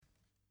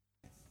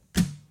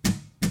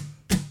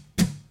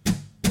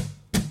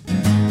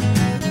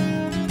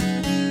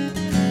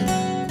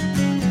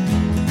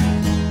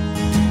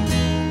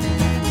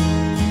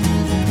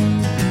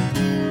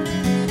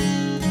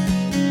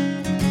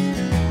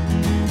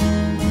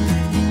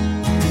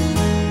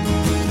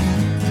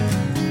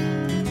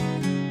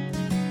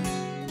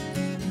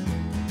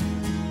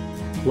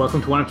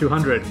Welcome to 1 of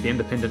 200, the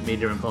Independent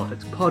Media and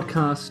Politics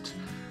podcast.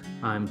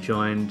 I'm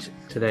joined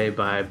today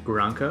by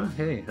Branko.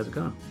 Hey, how's it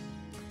going?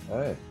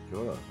 Hey, kia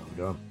ora. How's it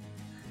going?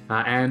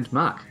 And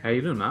Mark. How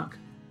you doing, Mark?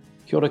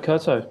 Kia ora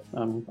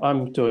koutou.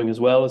 I'm doing as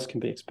well as can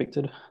be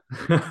expected.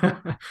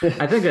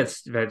 I think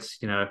that's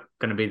going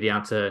to be the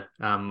answer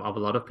of a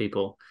lot of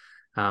people.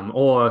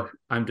 Or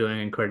I'm doing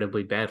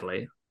incredibly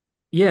badly.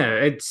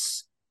 Yeah,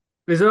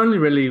 there's only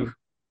really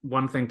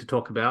one thing to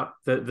talk about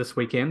this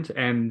weekend,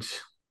 and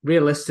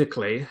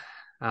realistically,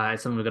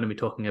 it's something we're going to be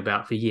talking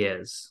about for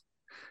years.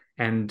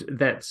 And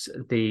that's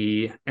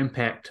the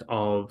impact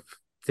of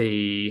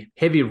the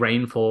heavy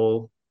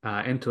rainfall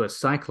into a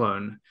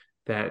cyclone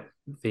that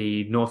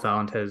the North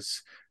Island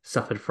has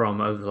suffered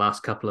from over the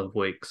last couple of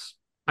weeks.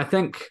 I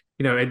think,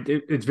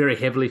 it's very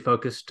heavily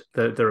focused,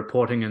 the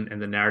reporting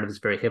and the narrative is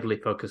very heavily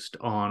focused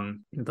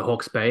on the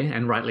Hawke's Bay,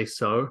 and rightly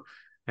so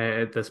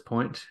at this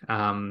point.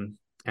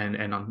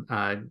 And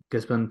on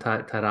Gisborne,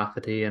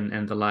 Tairāwhiti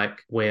and the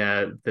like,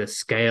 where the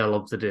scale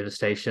of the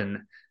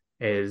devastation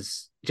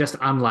is just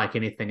unlike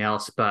anything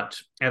else. But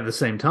at the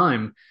same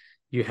time,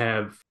 you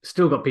have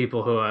still got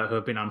people who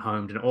have been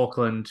unhomed in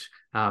Auckland.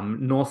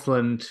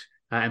 Northland,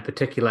 in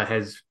particular,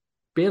 has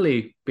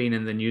barely been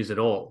in the news at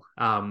all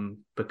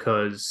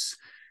because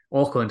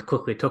Auckland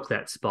quickly took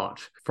that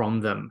spot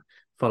from them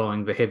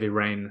following the heavy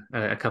rain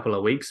a couple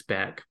of weeks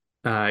back.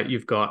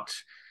 You've got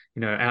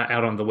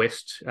out on the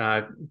west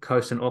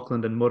coast in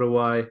Auckland and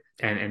Muriwai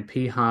and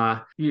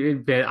Piha,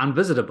 they're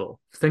unvisitable.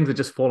 Things are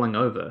just falling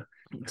over.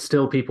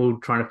 Still people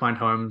trying to find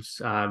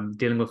homes,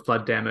 dealing with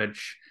flood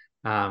damage,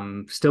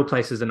 still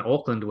places in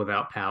Auckland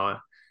without power.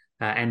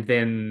 And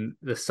then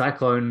the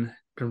cyclone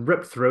can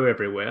rip through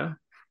everywhere.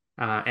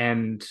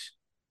 And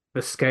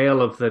the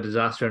scale of the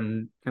disaster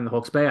in the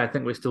Hawke's Bay, I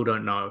think we still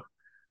don't know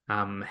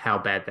how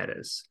bad that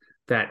is.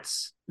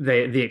 That's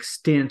the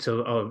extent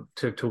to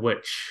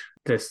which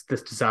this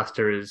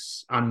disaster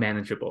is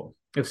unmanageable.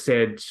 They've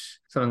said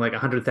something like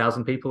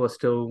 100,000 people are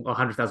still, or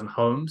 100,000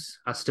 homes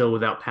are still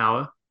without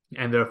power,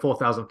 and there are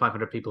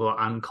 4,500 people who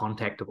are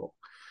uncontactable.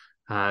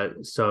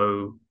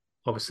 So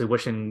obviously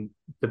wishing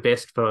the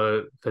best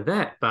for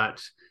that,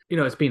 but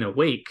it's been a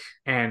week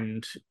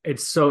and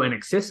it's so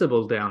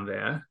inaccessible down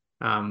there.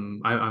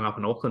 I'm up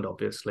in Auckland,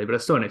 obviously, but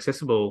it's so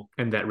inaccessible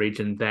in that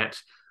region that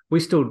we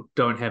still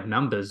don't have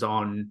numbers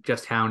on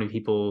just how many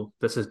people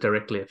this is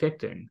directly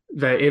affecting.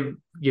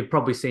 You've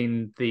probably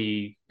seen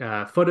the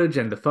footage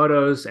and the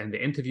photos and the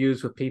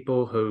interviews with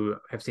people who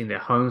have seen their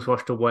homes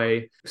washed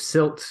away,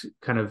 silt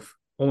kind of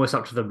almost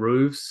up to the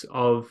roofs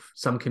of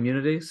some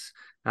communities,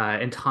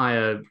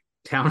 entire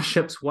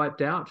townships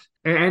wiped out,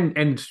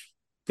 and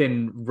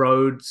then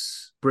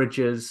roads,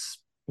 bridges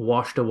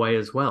washed away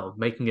as well,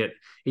 making it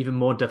even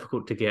more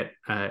difficult to get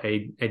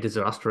a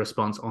disaster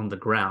response on the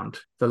ground.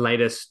 The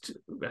latest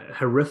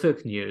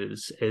horrific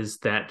news is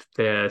that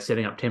they're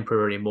setting up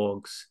temporary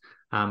morgues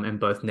in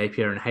both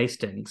Napier and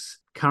Hastings.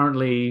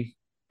 Currently,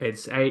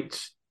 it's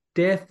 8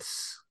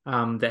 deaths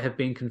that have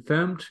been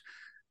confirmed,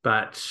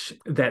 but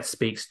that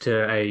speaks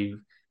to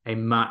a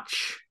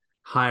much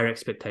higher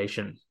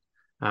expectation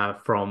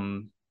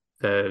from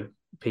the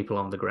people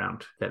on the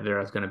ground, that there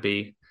is going to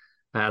be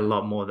a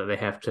lot more that they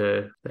have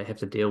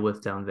to deal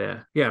with down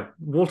there. Yeah,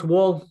 wall to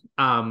wall.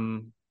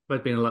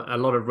 There's been a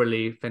lot of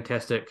really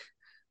fantastic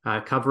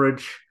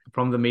coverage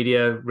from the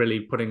media,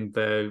 really putting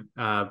the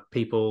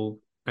people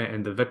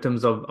and the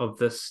victims of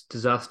this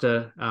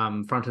disaster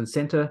front and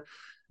center.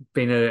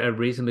 Been a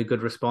reasonably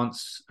good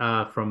response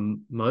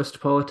from most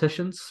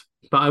politicians.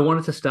 But I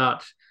wanted to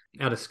start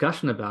our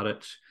discussion about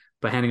it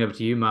by handing over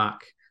to you,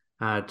 Mark,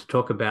 to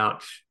talk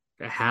about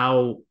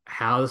how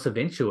this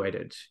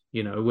eventuated.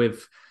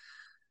 With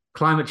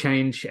climate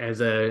change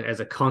as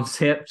a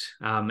concept,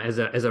 as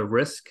a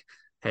risk,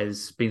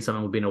 has been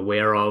something we've been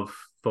aware of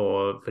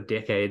for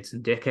decades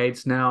and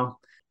decades now.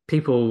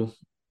 People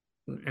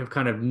have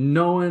kind of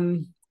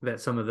known that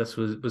some of this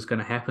was going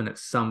to happen at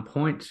some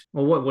point.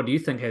 Well, what do you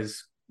think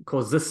has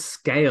caused this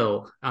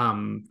scale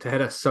to hit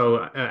us so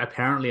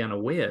apparently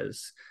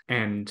unawares?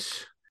 And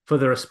for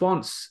the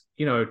response,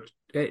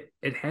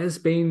 it has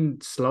been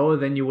slower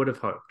than you would have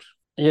hoped.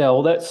 Yeah,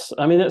 well, that's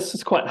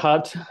just quite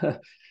hard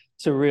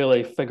to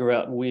really figure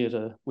out where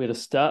to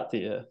start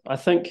there. I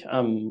think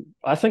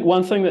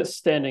one thing that's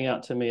standing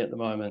out to me at the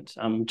moment,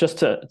 just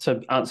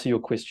to answer your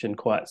question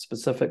quite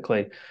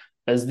specifically,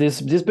 is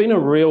there's been a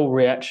real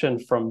reaction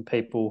from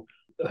people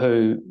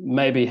who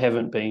maybe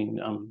haven't been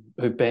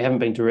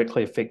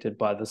directly affected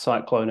by the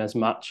cyclone as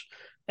much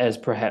as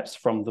perhaps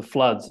from the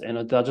floods,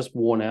 and they're just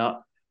worn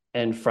out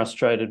and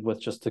frustrated with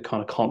just the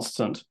kind of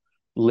constant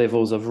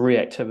levels of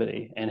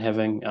reactivity and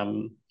having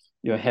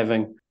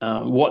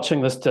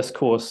watching this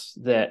discourse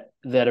that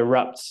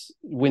erupts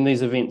when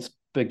these events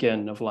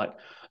begin, of like,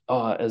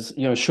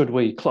 should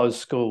we close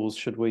schools?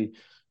 Should we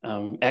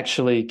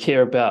actually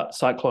care about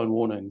cyclone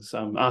warnings?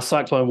 Are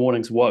cyclone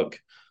warnings woke?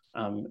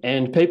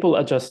 And people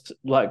are just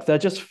like,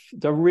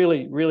 they're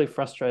really, really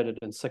frustrated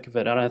and sick of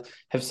it. And I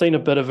have seen a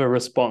bit of a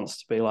response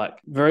to be like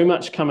very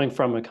much coming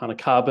from a kind of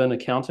carbon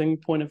accounting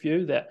point of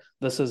view, that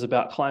this is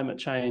about climate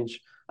change.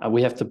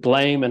 We have to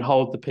blame and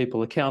hold the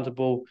people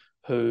accountable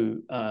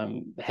who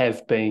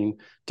have been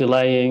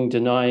delaying,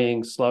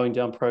 denying, slowing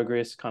down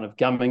progress, kind of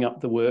gumming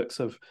up the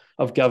works of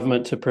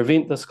government to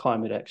prevent this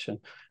climate action.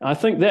 And I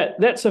think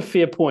that's a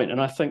fair point,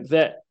 and I think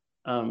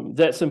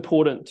that's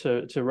important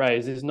to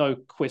raise. There's no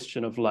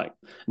question of like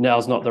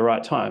now's not the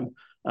right time.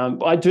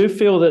 But I do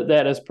feel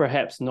that is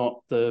perhaps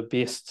not the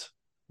best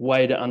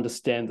way to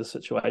understand the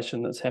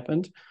situation that's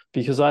happened,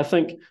 because I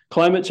think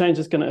climate change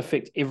is going to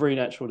affect every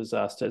natural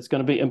disaster. It's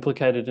going to be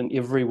implicated in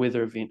every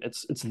weather event.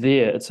 It's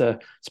there. It's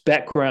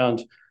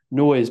background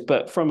noise.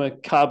 But from a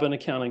carbon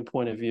accounting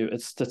point of view,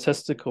 it's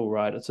statistical,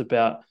 right? It's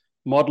about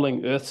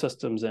modeling Earth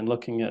systems and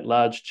looking at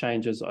large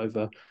changes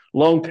over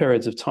long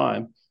periods of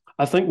time.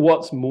 I think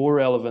what's more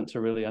relevant to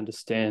really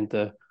understand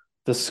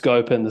the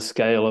scope and the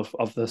scale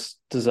of this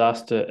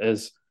disaster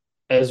is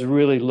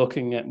really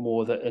looking at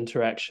more the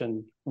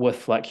interaction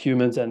with like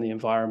humans and the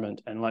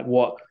environment, and like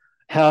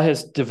how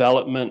has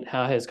development,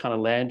 how has kind of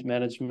land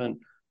management,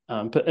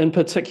 but in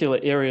particular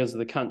areas of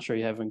the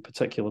country having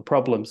particular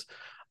problems.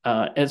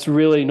 It's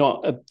really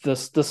not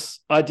this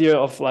idea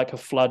of like a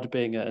flood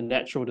being a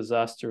natural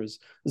disaster is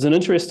an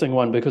interesting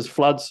one, because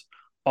floods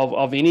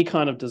of any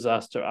kind of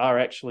disaster are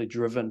actually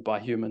driven by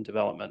human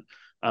development.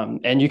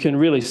 And you can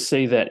really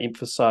see that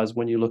emphasized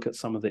when you look at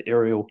some of the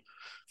aerial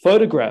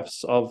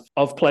photographs of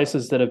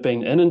places that have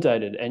been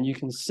inundated, and you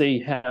can see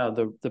how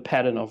the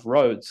pattern of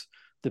roads,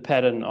 the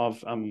pattern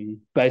of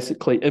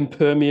basically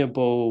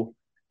impermeable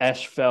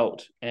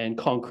asphalt and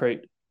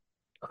concrete,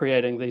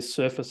 creating these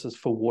surfaces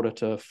for water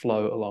to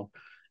flow along.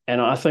 And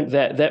I think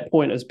that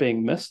point is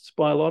being missed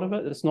by a lot of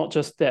it. It's not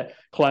just that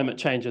climate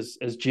change is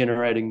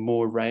generating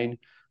more rain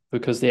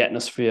because the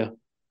atmosphere,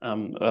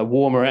 a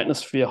warmer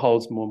atmosphere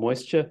holds more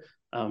moisture.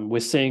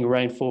 We're seeing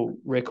rainfall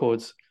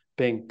records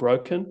being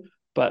broken,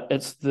 but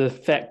it's the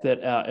fact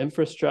that our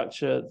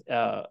infrastructure,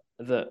 our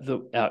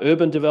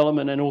urban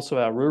development, and also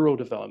our rural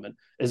development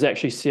is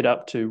actually set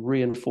up to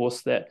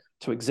reinforce that,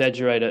 to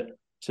exaggerate it,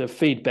 to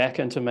feed back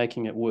into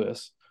making it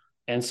worse.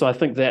 And so I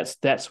think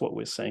that's what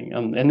we're seeing.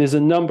 And there's a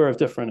number of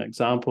different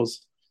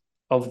examples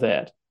of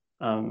that.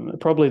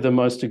 Probably the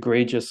most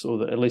egregious,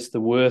 or at least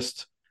the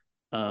worst,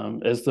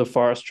 is the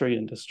forestry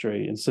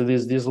industry. And so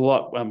there's a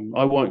lot.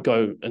 I won't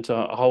go into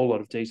a whole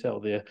lot of detail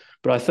there,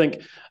 but I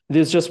think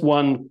there's just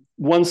one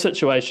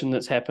situation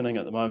that's happening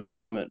at the moment,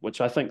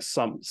 which I think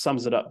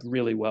sums it up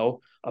really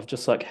well, of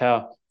just like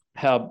how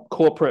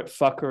corporate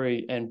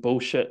fuckery and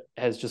bullshit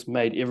has just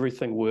made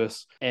everything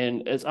worse.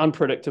 And it's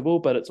unpredictable,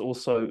 but it's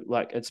also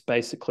like it's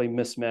basically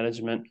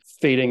mismanagement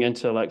feeding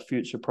into like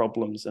future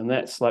problems. And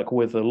that's like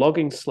where the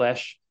logging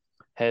slash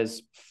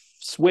has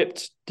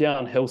swept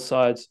down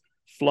hillsides,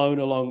 flown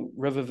along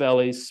river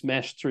valleys,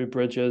 smashed through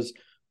bridges,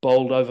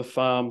 bowled over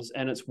farms,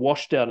 and it's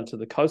washed out into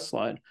the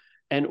coastline.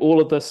 And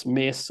all of this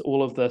mess,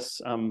 all of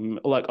this,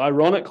 like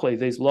ironically,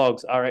 these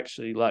logs are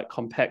actually like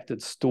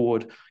compacted,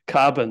 stored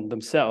carbon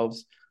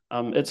themselves.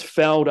 It's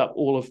fouled up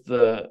all of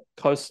the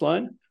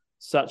coastline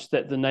such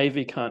that the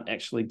Navy can't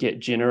actually get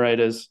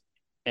generators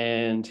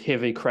and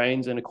heavy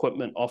cranes and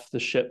equipment off the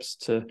ships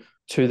to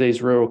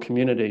these rural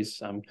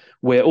communities,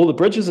 where all the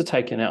bridges are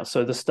taken out,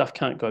 so the stuff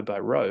can't go by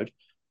road.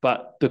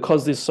 But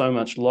because there's so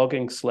much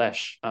logging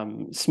slash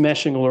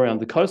smashing all around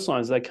the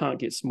coastlines, they can't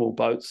get small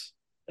boats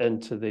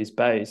into these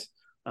bays.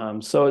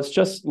 So it's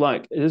just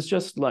like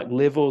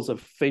levels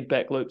of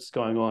feedback loops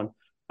going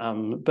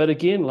on. But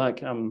again,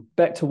 like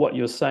back to what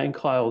you were saying,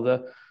 Kyle,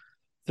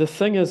 the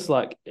thing is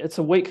like it's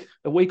a week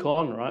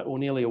on, right, or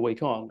nearly a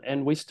week on,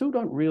 and we still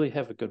don't really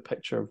have a good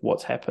picture of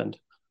what's happened.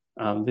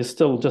 There's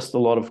still just a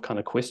lot of kind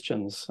of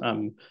questions,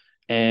 and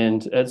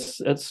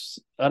it's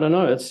I don't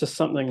know, it's just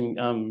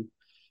something.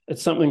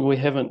 It's something we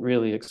haven't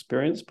really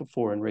experienced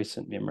before in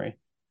recent memory.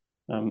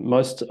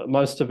 Most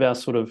of our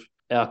sort of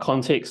our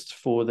context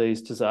for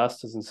these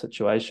disasters and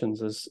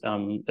situations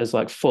is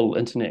like full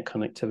internet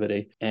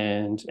connectivity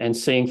and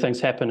seeing things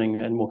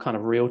happening in more kind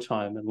of real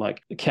time, and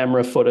like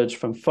camera footage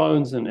from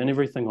phones and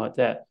everything like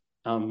that.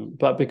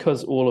 But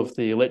because all of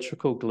the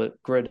electrical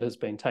grid has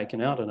been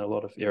taken out in a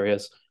lot of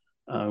areas,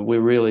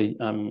 we're really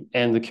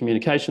and the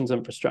communications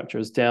infrastructure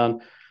is down.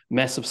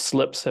 Massive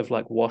slips have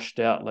like washed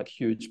out like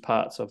huge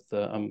parts of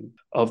the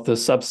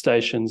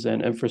substations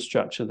and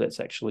infrastructure that's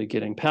actually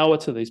getting power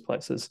to these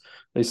places,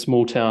 these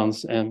small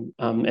towns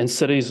and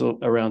cities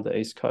around the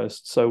East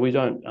Coast. So we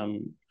don't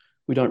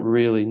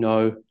really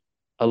know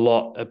a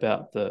lot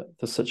about the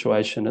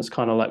situation. It's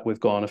kind of like we've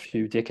gone a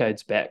few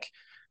decades back,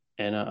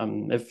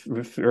 and it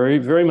very,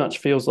 very much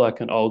feels like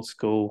an old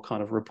school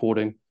kind of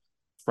reporting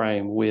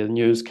frame where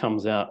news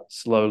comes out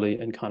slowly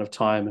in kind of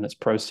time, and it's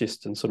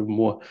processed in sort of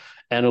more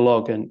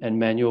analog and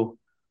manual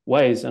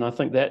ways. And I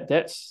think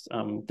that's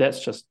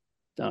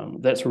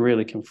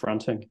really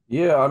confronting.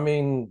 Yeah, I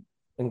mean,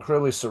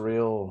 incredibly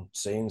surreal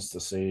scenes to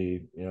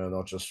see,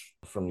 not just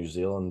from New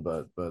Zealand,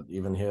 but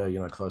even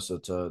here, closer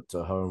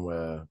to home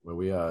where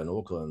we are in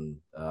Auckland.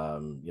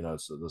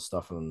 It's the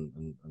stuff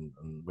in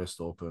West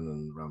Auckland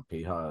and around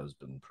Piha has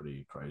been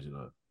pretty crazy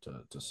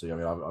to see. I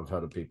mean, I've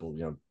heard of people,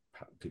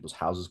 people's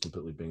houses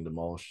completely being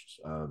demolished,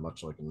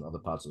 much like in other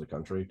parts of the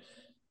country.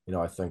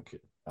 I think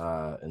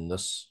in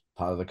this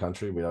part of the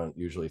country, we don't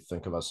usually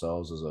think of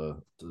ourselves as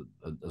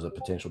a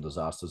potential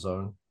disaster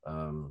zone.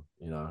 And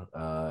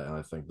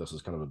I think this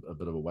is kind of a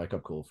bit of a wake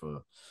up call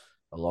for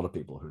a lot of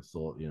people who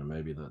thought,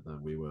 maybe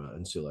that we were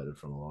insulated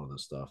from a lot of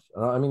this stuff.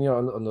 And I mean,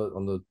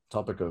 on the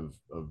topic of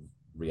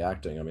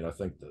reacting, I mean, I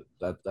think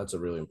that's a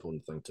really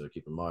important thing to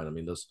keep in mind. I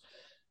mean,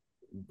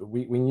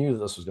 we knew that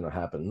this was going to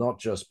happen, not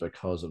just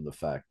because of the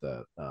fact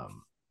that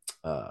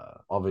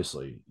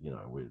obviously,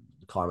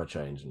 climate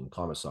change and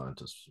climate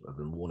scientists have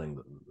been warning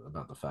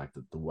about the fact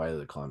that the way that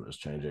the climate is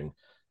changing,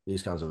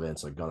 these kinds of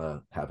events are going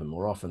to happen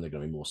more often. They're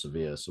going to be more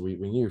severe. So we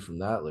knew from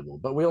that level,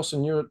 but we also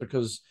knew it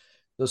because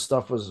this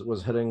stuff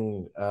was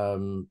hitting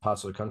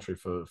parts of the country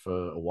for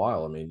a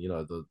while. I mean,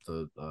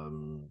 the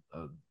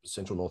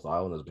central North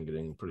Island has been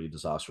getting pretty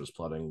disastrous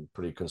flooding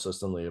pretty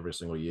consistently every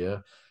single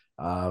year.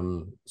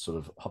 Sort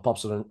of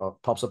pops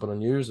up in the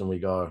news, and we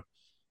go,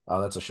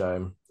 "Oh, that's a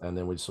shame," and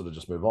then we sort of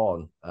just move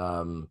on.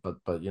 But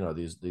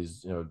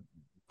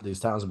these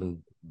towns have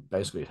been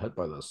basically hit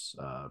by this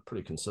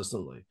pretty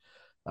consistently.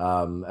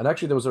 And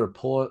actually, there was a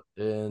report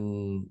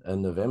in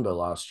November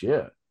last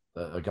year,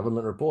 a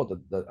government report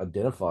that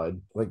identified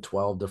like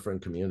 12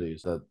 different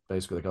communities that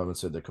basically the government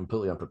said they're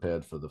completely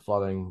unprepared for the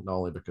flooding, not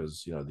only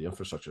because the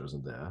infrastructure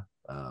isn't there,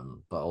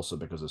 but also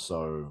because it's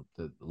so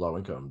low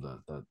income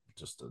that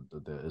just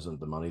there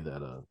isn't the money there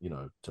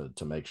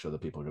to make sure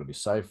that people are going to be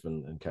safe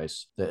in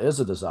case there is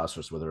a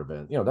disastrous weather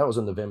event. That was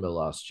in November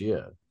last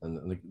year,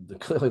 and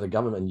clearly the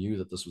government knew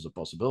that this was a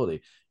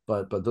possibility.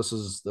 But this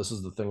is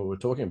the thing that we're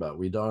talking about.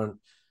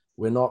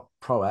 We're not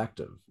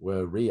proactive,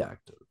 we're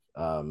reactive.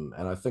 And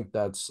I think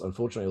that's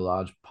unfortunately a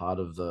large part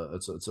of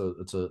it's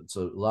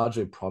a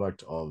largely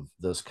product of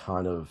this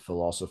kind of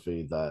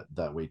philosophy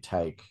that we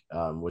take,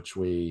 which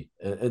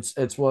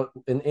it's what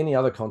in any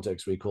other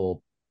context we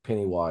call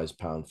penny wise,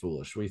 pound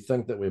foolish. We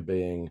think that we're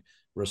being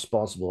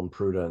responsible and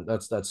prudent.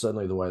 That's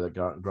certainly the way that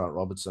Grant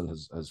Robertson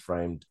has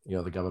framed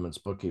the government's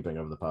bookkeeping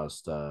over the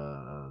past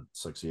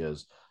 6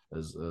 years.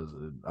 As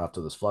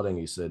after this flooding,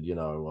 he said,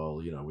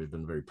 we've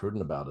been very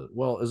prudent about it.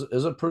 Well,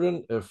 is it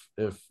prudent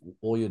if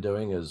all you're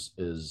doing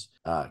is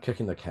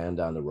kicking the can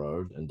down the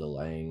road and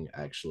delaying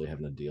actually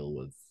having to deal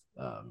with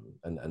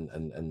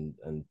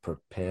and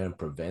prepare and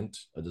prevent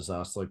a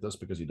disaster like this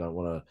because you don't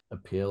want to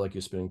appear like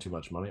you're spending too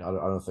much money? I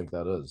don't think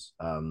that is.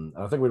 And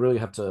I think we really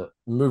have to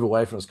move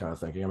away from this kind of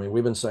thinking. I mean,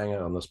 we've been saying it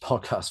on this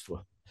podcast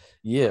for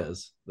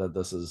years that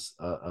this is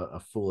a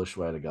foolish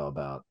way to go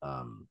about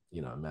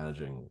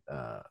managing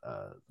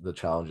the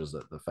challenges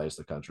that face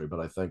the country. But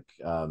I think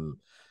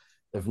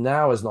if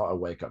now is not a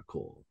wake-up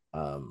call,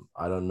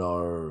 I don't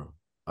know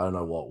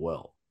what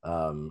will,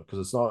 because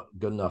it's not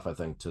good enough, I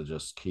think, to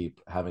just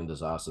keep having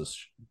disasters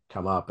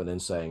come up and then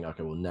saying,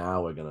 okay, well,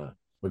 now we're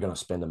gonna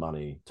spend the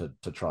money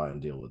to try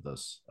and deal with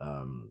this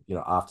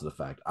after the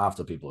fact,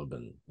 after people have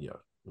been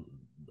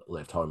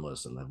left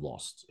homeless and they've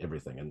lost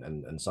everything,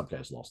 and in some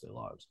cases lost their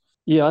lives.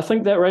 Yeah, I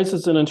think that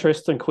raises an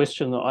interesting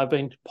question that I've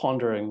been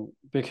pondering,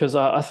 because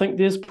I think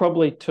there's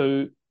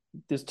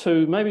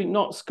two, maybe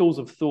not schools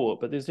of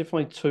thought, but there's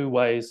definitely two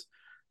ways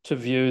to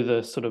view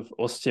the sort of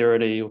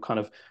austerity, or kind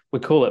of, we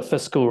call it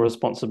fiscal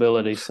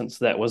responsibility, since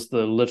that was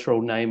the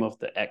literal name of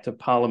the Act of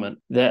Parliament.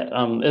 That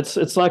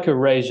it's like a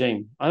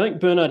regime. I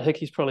think Bernard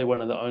Hickey's probably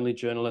one of the only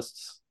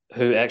journalists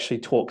who actually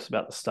talks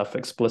about the stuff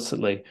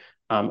explicitly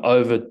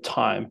over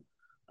time.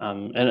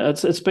 And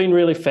it's been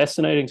really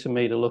fascinating to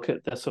me to look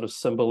at that sort of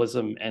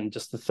symbolism and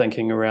just the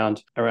thinking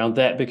around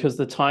that, because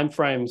the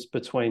timeframes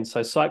between,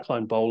 so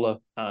Cyclone Bola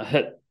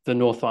hit the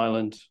North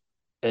Island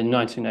in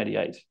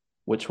 1988,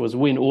 which was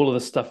when all of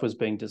this stuff was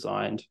being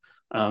designed.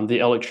 The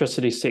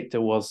electricity sector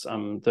was,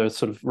 the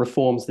sort of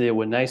reforms there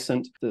were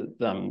nascent.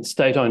 The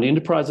State-Owned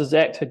Enterprises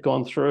Act had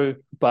gone through,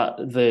 but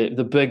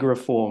the big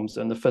reforms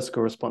and the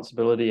Fiscal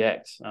Responsibility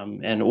Act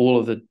and all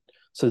of the,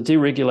 so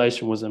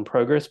deregulation was in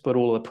progress, but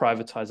all of the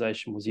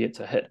privatization was yet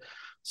to hit.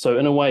 So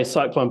in a way,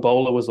 Cyclone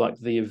Bola was like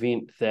the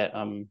event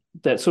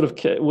that sort of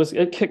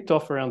it kicked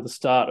off around the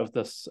start of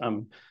this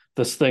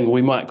this thing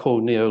we might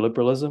call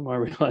neoliberalism. I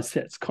realize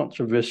that's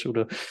controversial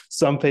to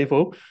some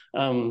people.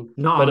 Not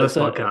on this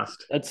podcast.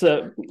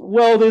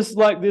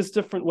 There's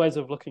different ways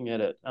of looking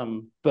at it.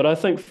 But I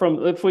think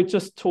if we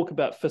just talk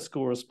about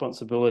fiscal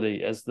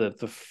responsibility as the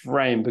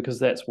frame, because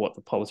that's what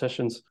the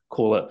politicians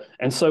call it.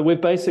 And so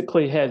we've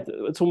basically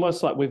it's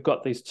almost like we've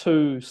got these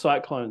two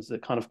cyclones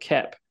that kind of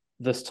cap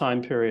this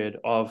time period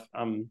of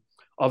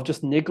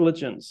just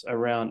negligence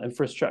around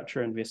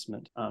infrastructure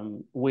investment,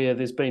 where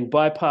there's been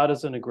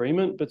bipartisan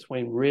agreement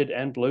between red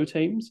and blue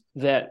teams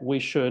that we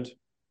should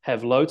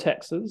have low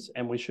taxes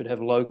and we should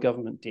have low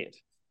government debt.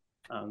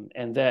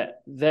 And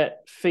that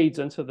feeds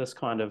into this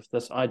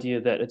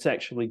idea that it's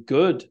actually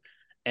good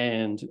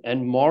and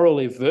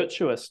morally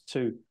virtuous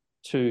to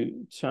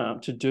do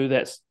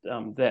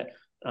that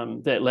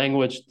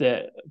language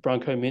that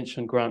Branko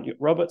mentioned Grant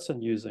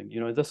Robertson using.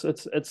 This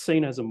it's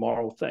seen as a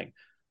moral thing,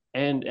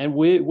 and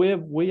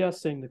we are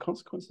seeing the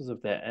consequences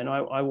of that. And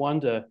I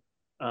wonder,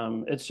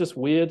 it's just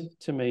weird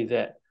to me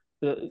that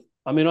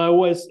I'm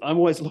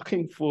always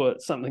looking for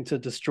something to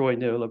destroy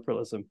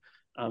neoliberalism.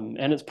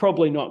 And it's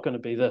probably not going to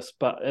be this,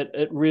 but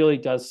it really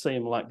does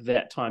seem like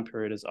that time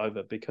period is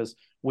over, because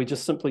we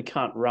just simply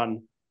can't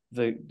run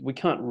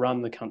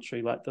the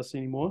country like this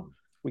anymore.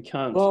 We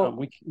can't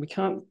we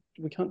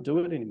can't do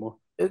it anymore.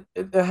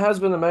 It has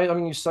been amazing. I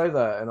mean, you say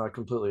that, and I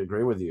completely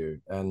agree with you.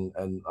 And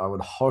I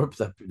would hope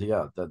that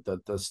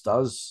that this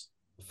does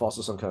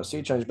foster some kind of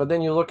sea change. But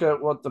then you look at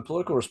what the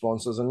political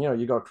response is, and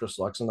you got Chris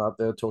Luxon out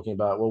there talking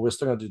about, well, we're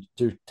still going to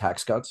do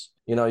tax cuts.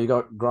 You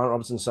got Grant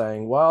Robertson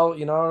saying, well,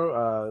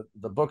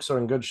 the books are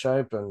in good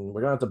shape, and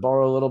we're going to have to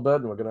borrow a little bit,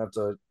 and we're going to have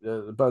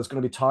to, but it's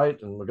going to be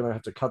tight, and we're going to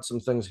have to cut some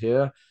things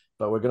here,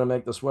 but we're going to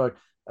make this work.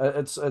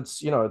 It's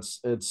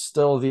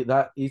still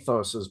that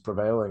ethos is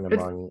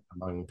prevailing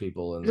among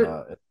people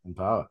in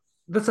power.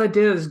 This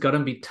idea has got to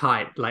be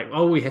tight. Like,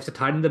 oh, we have to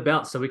tighten the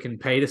belt so we can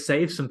pay to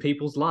save some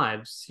people's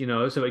lives,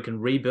 so we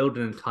can rebuild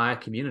an entire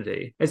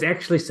community. It's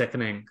actually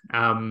sickening.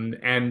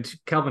 And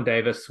Calvin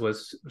Davis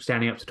was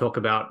standing up to talk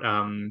about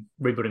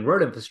rebuilding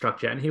road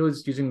infrastructure, and he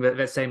was using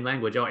that same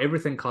language. Oh,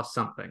 everything costs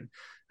something.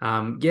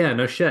 Yeah,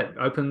 no shit.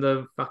 Open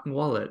the fucking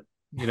wallet,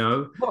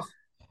 Well,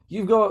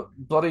 you've got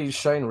bloody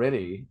Shane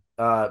Reddy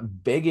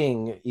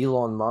begging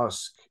Elon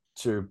Musk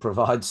to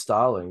provide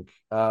Starlink,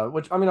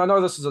 which, I mean, I know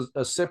this is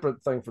a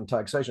separate thing from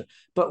taxation,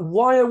 but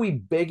why are we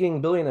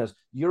begging billionaires?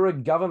 You're a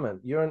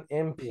government, you're an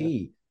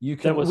MP. Yeah.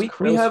 That was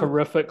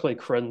horrifically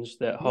cringe.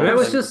 That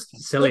was just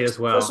silly as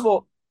well.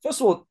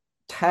 First of all,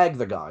 tag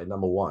the guy,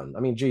 number one. I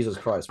mean, Jesus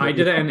Christ. He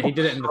did it in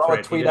the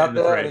thread. Tweet out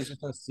there, and he's just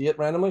going to see it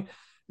randomly.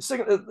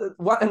 Second,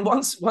 and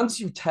once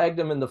you've tagged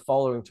him in the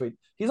following tweet,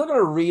 he's not going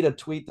to read a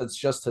tweet that's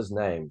just his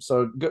name.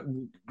 So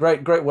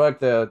great work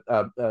there.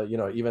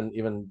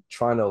 Even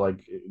trying to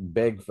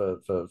beg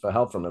for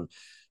help from him.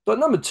 But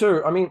number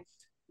two, I mean,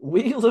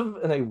 we live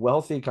in a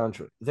wealthy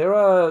country. There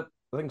are,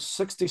 I think,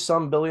 60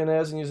 some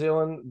billionaires in New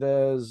Zealand.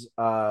 There's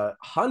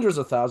hundreds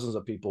of thousands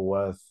of people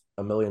worth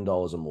 $1 million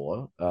or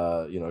more.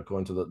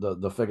 According to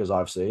the figures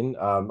I've seen.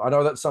 I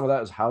know that some of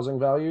that is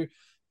housing value.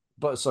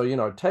 But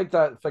so, take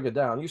that figure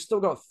down, you still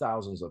got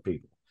thousands of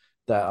people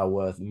that are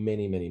worth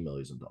many, many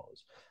millions of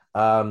dollars.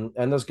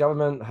 And this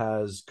government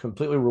has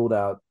completely ruled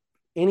out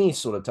any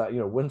sort of tax,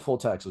 windfall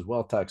taxes,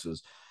 wealth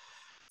taxes,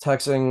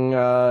 taxing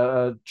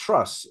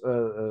trusts at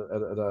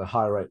a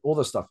higher rate, all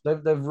this stuff.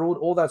 They've ruled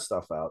all that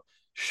stuff out.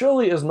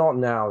 Surely is not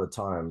now the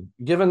time,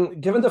 given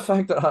the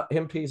fact that our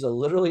MPs are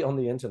literally on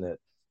the internet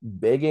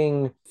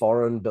begging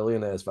foreign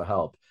billionaires for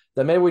help,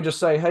 then maybe we just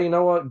say, hey, you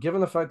know what?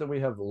 Given the fact that we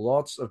have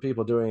lots of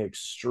people doing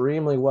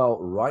extremely well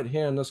right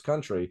here in this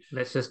country,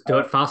 let's just do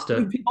it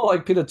faster. People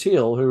like Peter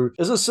Thiel, who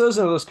is a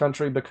citizen of this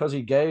country because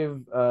he gave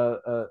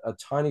a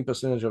tiny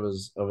percentage of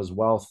his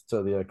wealth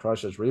to the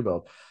Christchurch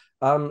rebuild.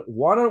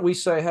 Why don't we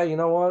say, hey, you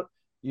know what?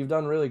 You've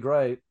done really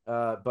great,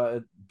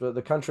 but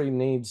the country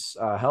needs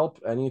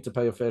help, and you need to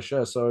pay a fair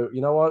share. So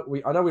you know what?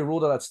 I know we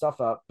ruled all that stuff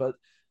out, but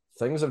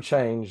things have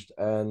changed,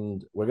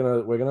 and we're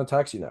gonna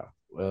tax you now.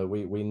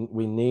 We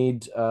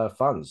need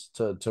funds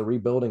to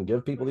rebuild and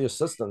give people the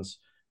assistance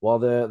while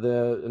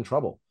they're in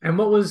trouble. And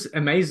what was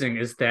amazing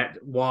is that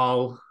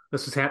while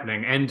this was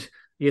happening, and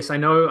yes, I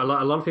know a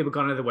lot of people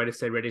got out of the way to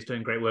say Reddy's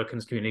doing great work in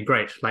his community.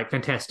 Great,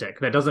 fantastic.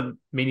 That doesn't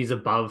mean he's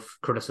above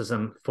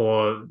criticism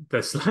for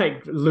this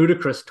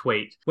ludicrous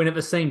tweet. When at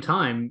the same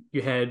time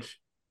you had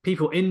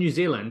people in New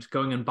Zealand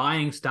going and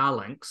buying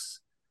Starlinks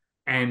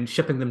and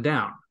shipping them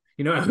down.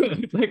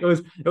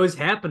 It was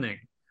happening.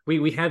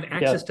 We have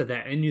access to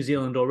that in New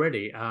Zealand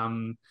already.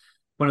 One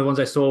of the ones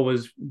I saw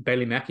was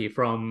Bailey Mackey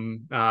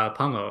from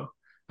Pango.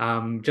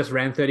 Just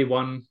ran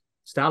 31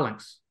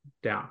 Starlinks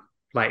down.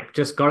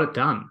 Just got it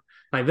done.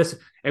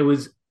 It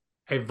was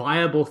a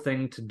viable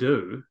thing to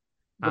do.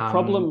 The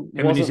problem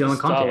in the New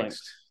Zealand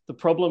context. The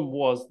problem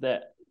was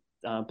that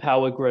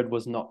power grid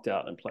was knocked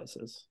out in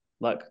places.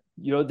 That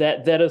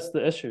is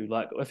the issue.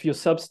 If your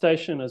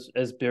substation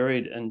is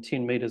buried in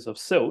 10 meters of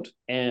silt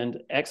and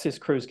access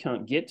crews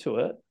can't get to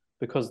it,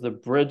 because the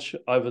bridge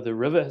over the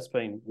river has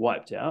been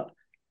wiped out,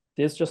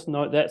 there's just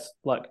that's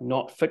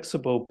not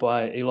fixable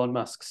by Elon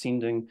Musk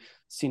sending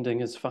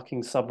his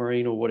fucking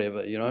submarine or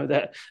whatever.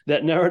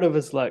 That narrative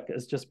is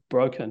just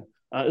broken.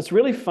 It's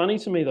really funny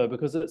to me though,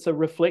 because it's a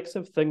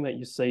reflexive thing that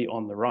you see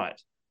on the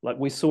right.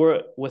 We saw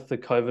it with the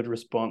COVID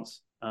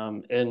response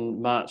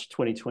in March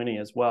 2020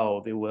 as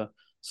well. There were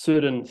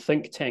certain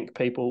think tank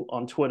people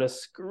on Twitter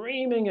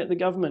screaming at the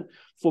government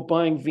for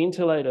buying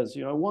ventilators.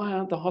 Why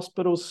aren't the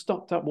hospitals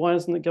stocked up? Why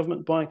isn't the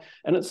government buying?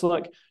 And it's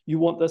you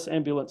want this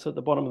ambulance at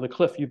the bottom of the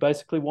cliff. You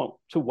basically want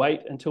to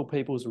wait until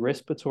people's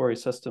respiratory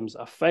systems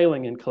are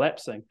failing and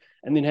collapsing,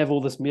 and then have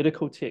all this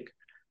medical tech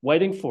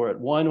waiting for it.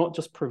 Why not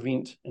just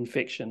prevent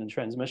infection and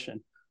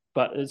transmission?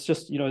 But it's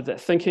just,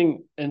 that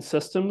thinking in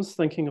systems,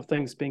 thinking of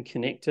things being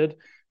connected,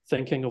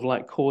 thinking of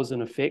like cause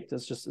and effect,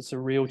 it's a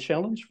real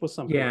challenge for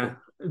some people.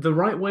 The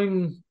right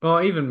wing,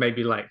 or even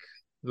maybe like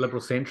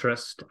liberal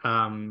centrist,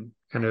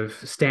 kind of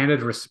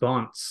standard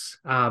response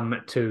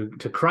to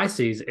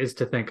crises is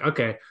to think,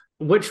 okay,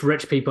 which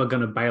rich people are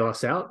going to bail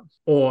us out,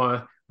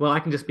 or well, I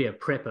can just be a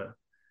prepper.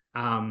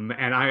 And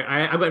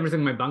I've got everything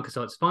in my bunker,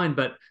 so it's fine.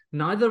 But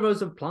neither of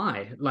those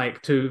apply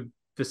like to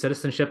the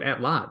citizenship at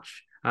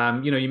large.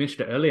 You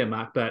mentioned it earlier,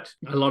 Mark, but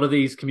a lot of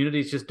these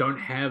communities just don't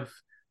have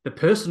the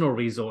personal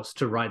resource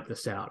to ride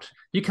this out.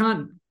 You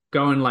can't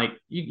go and like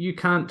you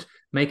can't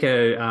make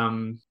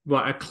a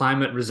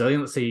climate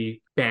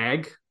resiliency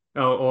bag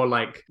or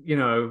like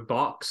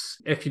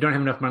box if you don't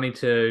have enough money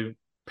to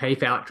pay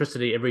for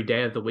electricity every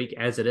day of the week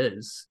as it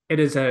is. It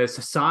is a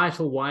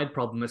societal wide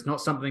problem. It's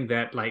not something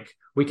that like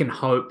we can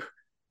hope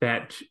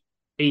that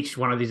each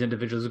one of these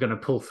individuals is going to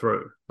pull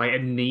through. Like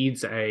it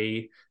needs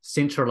a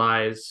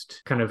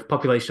centralized kind of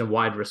population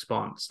wide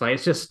response. Like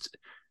it's just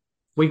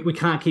we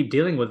can't keep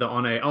dealing with it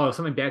on if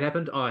something bad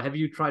happened. Oh, have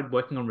you tried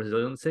working on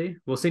resiliency?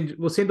 We'll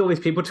send all these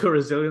people to a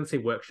resiliency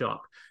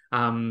workshop.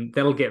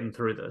 That'll get them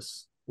through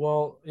this.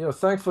 Well,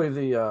 thankfully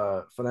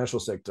the financial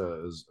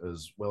sector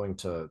is willing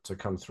to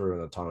come through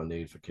in a time of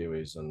need for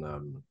Kiwis,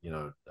 and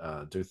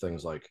do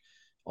things like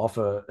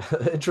offer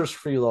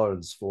interest-free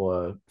loans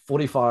for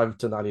 45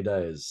 to 90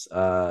 days,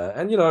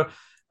 and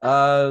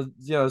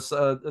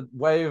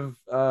waive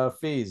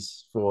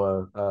fees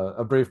for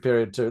a brief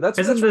period too.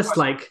 Isn't this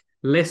like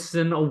less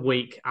than a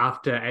week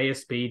after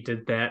ASB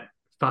did that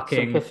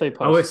fucking sympathy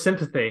post? It's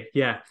sympathy,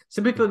 yeah,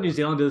 sympathy for the New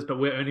Zealanders, but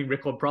we're earning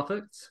record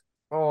profits.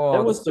 Oh,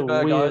 that was the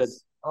weird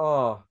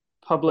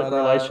public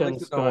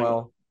relations going.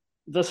 Well.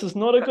 This is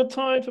not a good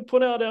time to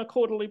put out our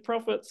quarterly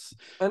profits.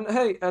 And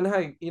hey,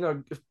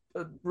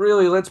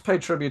 really, let's pay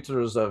tribute to the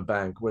Reserve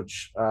Bank,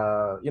 which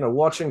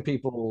watching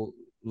people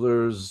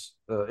lose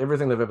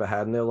everything they've ever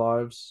had in their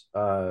lives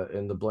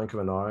in the blink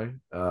of an eye,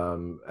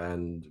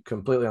 and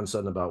completely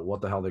uncertain about what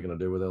the hell they're going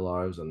to do with their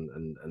lives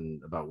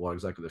and about what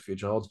exactly the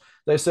future holds.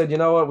 They said, you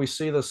know what, we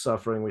see this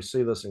suffering, we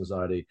see this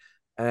anxiety,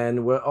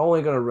 and we're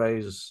only going to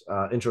raise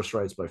interest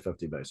rates by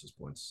 50 basis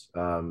points.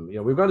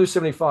 We're going to do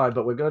 75,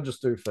 but we're going to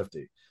just do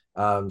 50.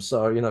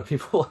 So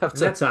people have to.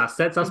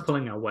 That's us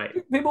pulling our weight.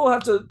 People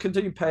have to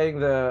continue paying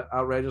their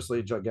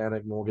outrageously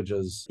gigantic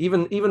mortgages,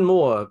 even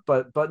more,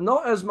 but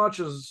not as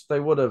much as they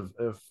would have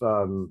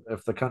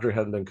if the country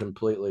hadn't been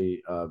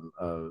completely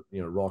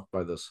rocked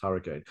by this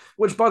hurricane.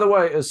 Which, by the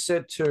way, is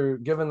set to,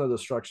 given the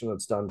destruction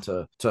it's done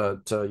to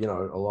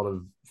a lot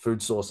of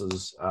food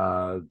sources,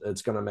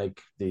 it's going to make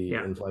the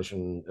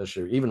inflation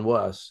issue even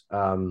worse.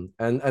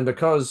 And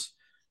because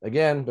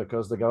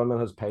the government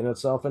has painted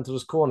itself into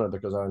this corner,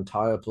 because our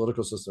entire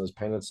political system has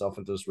painted itself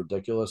into this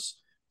ridiculous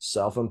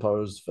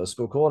self-imposed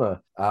fiscal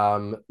corner.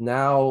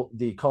 Now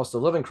the cost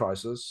of living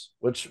crisis,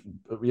 which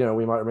we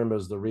might remember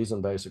is the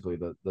reason basically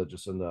that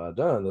Jacinda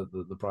Ardern,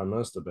 the prime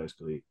minister,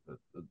 basically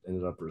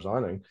ended up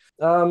resigning,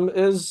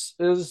 is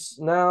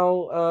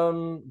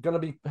now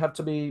going to have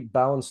to be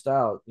balanced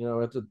out. We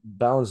have to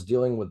balance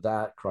dealing with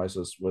that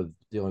crisis with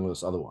dealing with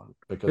this other one,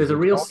 because there's a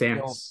real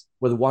sense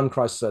with one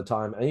crisis at a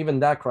time, and even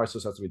that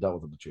crisis has to be dealt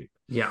with at the cheap.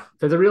 Yeah,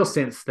 there's a real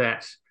sense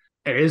that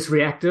it is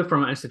reactive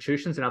from our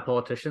institutions and our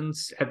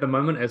politicians at the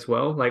moment as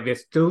well. Like they're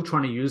still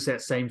trying to use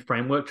that same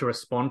framework to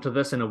respond to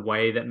this in a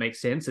way that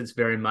makes sense. It's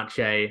very much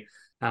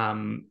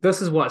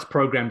this is what's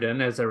programmed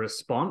in as a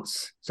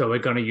response. So we're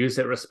going to use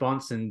that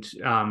response and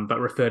but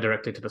refer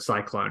directly to the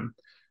cyclone.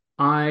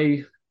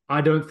 I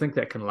don't think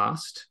that can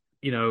last.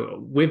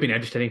 We've been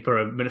agitating for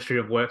a Ministry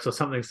of Works or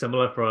something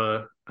similar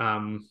for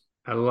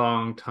a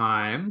long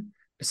time.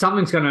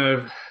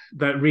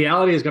 The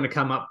reality is going to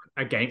come up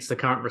against the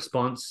current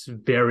response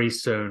very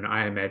soon,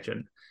 I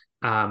imagine.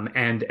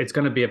 And it's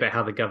going to be about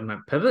how the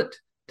government pivot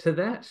to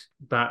that.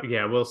 But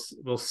yeah,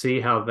 we'll see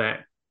how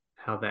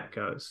that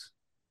goes.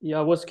 Yeah,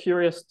 I was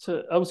curious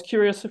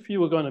if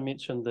you were going to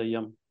mention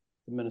the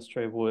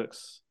Ministry of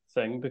Works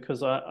thing,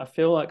 because I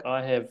feel like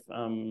I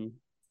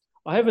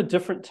have a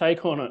different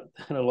take on it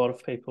than a lot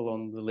of people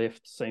on the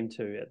left seem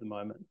to at the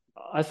moment.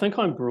 I think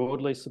I'm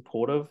broadly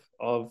supportive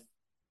of.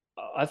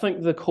 I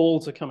think the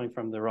calls are coming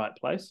from the right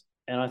place,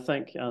 and I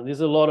think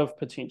there's a lot of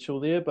potential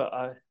there. But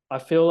I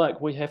feel like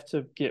we have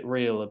to get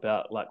real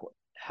about like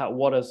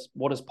what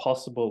is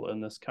possible in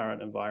this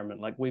current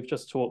environment. Like we've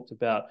just talked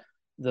about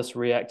this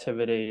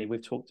reactivity.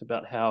 We've talked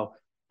about how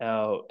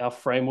our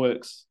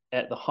frameworks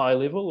at the high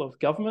level of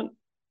government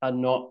are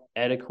not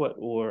adequate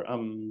or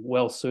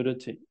well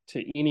suited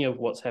to any of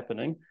what's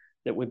happening.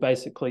 That we're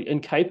basically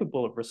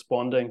incapable of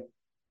responding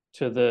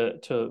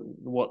to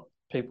what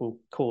people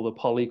call the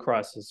poly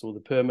crisis or the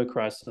perma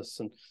crisis,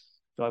 and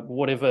like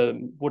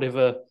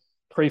whatever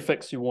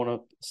prefix you want to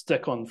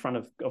stick on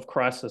front of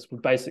crisis, we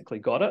basically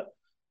got it.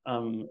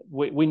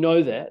 We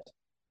know that,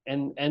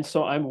 and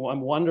so I'm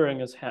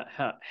wondering is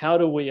how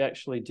do we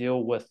actually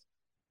deal with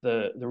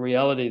the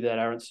reality that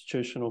our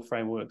institutional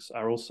frameworks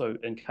are also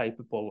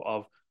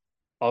incapable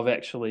of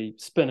actually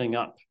spinning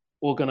up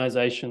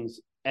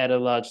organizations at a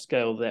large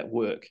scale that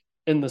work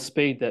in the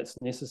speed that's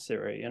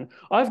necessary. And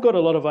I've got a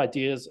lot of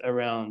ideas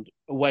around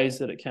ways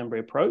that it can be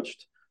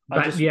approached.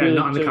 But yeah,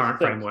 not in the current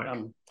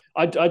framework.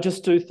 I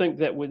just do think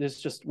that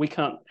we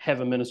can't have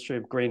a Ministry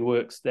of Green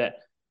Works that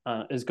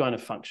is going to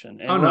function.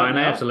 And I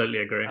absolutely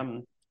agree.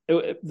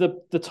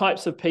 The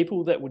types of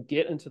people that would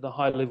get into the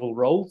high level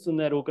roles in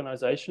that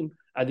organization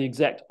are the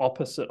exact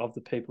opposite of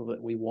the people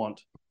that we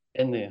want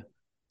in there.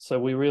 So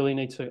we really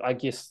need to, I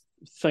guess,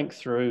 think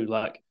through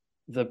like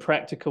the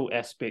practical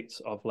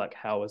aspects of like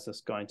how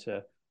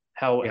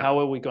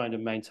are we going to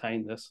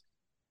maintain this?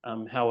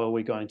 How are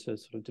we going to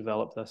sort of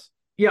develop this?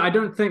 Yeah, I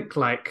don't think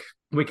like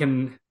we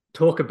can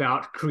talk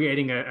about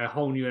creating a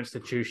whole new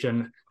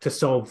institution to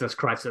solve this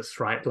crisis,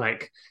 right?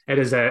 Like it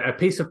is a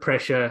piece of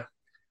pressure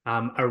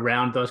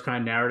around those kind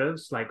of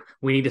narratives. Like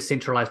we need a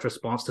centralized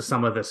response to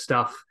some of this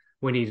stuff.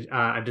 We need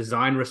a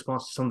design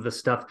response to some of the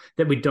stuff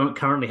that we don't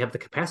currently have the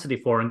capacity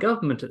for in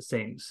government, it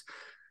seems.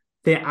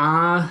 There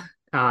are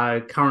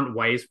current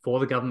ways for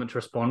the government to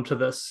respond to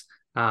this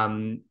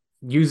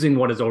using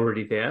what is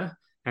already there.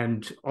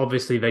 And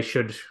obviously they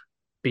should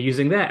be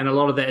using that. And a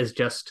lot of that is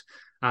just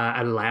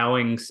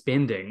allowing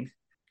spending.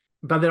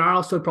 But there are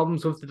also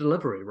problems with the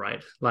delivery,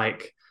 right?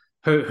 Like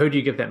who do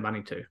you give that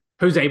money to?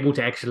 Who's able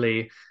to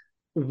actually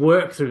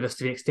work through this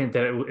to the extent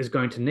that it is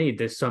going to need?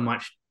 There's so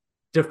much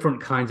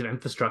different kinds of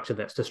infrastructure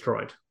that's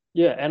destroyed.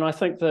 Yeah, and I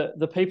think that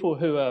the people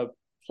who are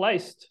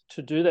placed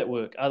to do that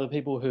work are the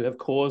people who have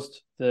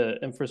caused the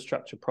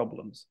infrastructure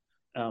problems.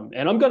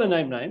 And I'm going to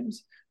name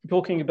names. I'm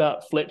talking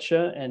about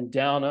Fletcher and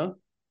Downer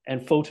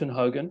and Fulton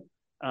Hogan,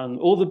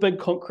 all the big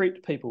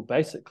concrete people,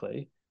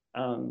 basically,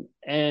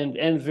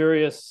 and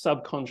various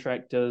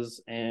subcontractors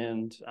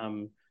and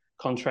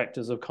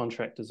contractors of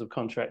contractors of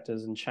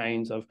contractors and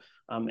chains of,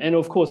 and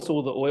of course,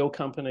 all the oil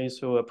companies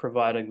who are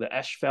providing the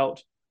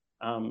asphalt.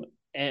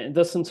 And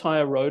this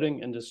entire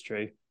roading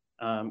industry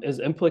is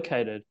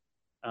implicated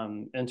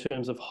in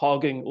terms of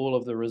hogging all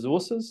of the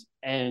resources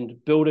and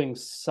building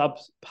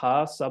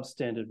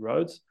substandard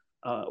roads.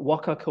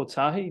 Waka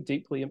Kotahi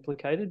deeply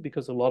implicated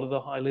because a lot of the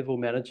high-level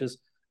managers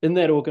in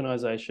that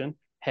organization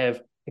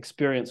have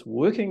experience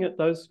working at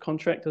those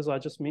contractors I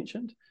just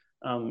mentioned.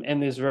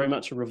 And there's very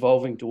much a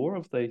revolving door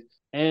of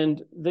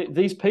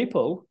these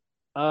people,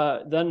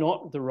 they're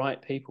not the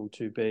right people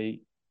to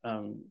be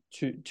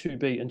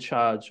in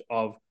charge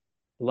of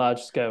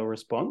large-scale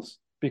response,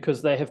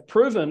 because they have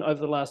proven over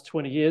the last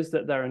 20 years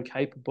that they're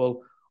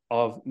incapable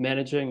of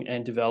managing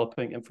and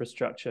developing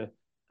infrastructure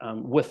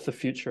with the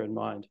future in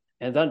mind.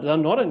 And they're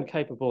not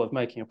incapable of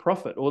making a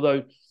profit,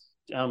 although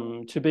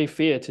to be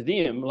fair to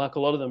them, like a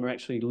lot of them are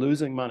actually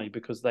losing money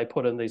because they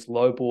put in these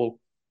lowball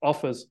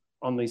offers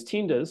on these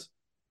tenders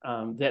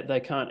that they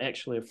can't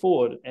actually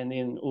afford, and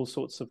then all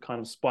sorts of kind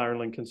of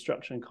spiraling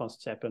construction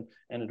costs happen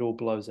and it all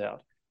blows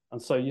out.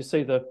 And so you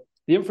see the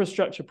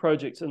infrastructure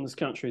projects in this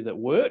country that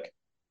work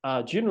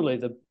are generally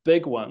the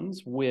big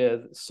ones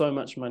where so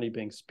much money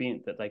being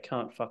spent that they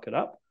can't fuck it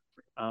up.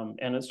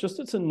 And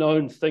it's a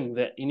known thing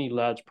that any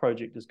large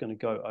project is going to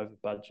go over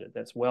budget.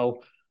 That's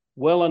well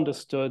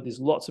understood. There's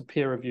lots of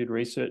peer-reviewed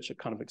research at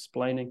kind of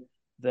explaining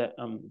that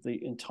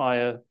the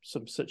entire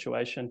sort of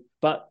situation.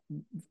 But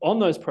on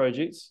those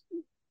projects,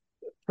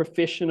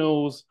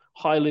 professionals,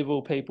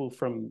 high-level people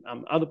from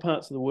other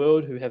parts of the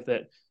world who have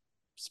that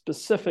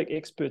specific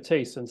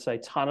expertise in, say,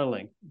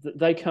 tunneling,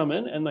 they come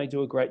in and they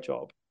do a great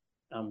job.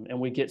 And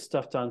we get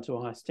stuff done to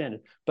a high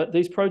standard. But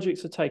these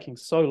projects are taking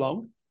so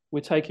long. We're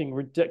taking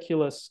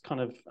ridiculous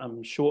kind of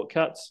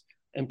shortcuts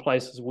in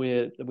places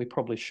where we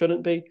probably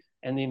shouldn't be.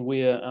 And then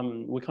we're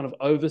kind of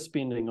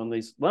overspending on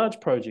these large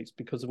projects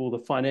because of all the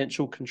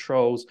financial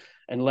controls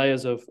and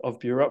layers of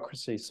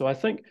bureaucracy. So I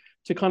think,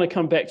 to kind of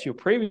come back to your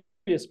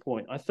previous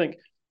point, I think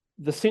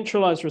the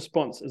centralized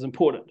response is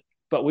important,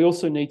 but we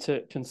also need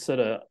to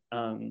consider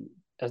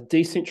a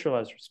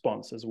decentralized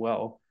response as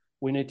well.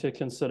 We need to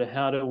consider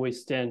how do we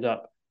stand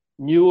up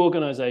new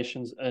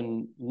organizations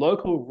in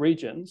local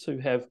regions who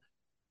have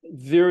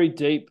very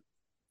deep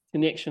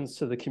connections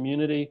to the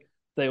community.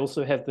 They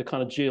also have the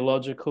kind of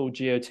geological,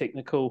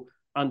 geotechnical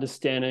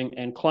understanding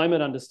and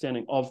climate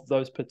understanding of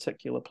those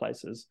particular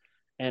places.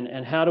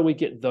 And how do we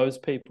get those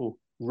people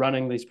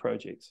running these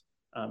projects,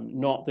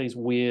 not these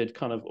weird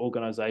kind of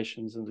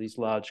organizations and these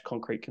large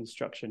concrete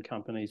construction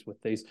companies with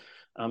these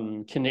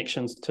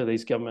connections to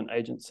these government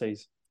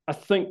agencies. I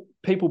think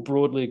people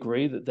broadly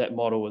agree that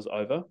model is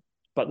over.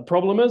 But the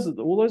problem is that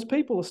all those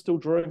people are still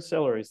drawing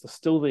salaries. They're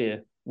still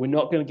there. We're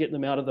not going to get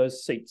them out of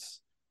those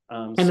seats.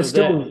 And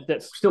so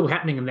that's still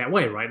happening in that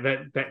way, right?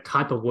 That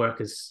type of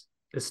work is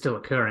still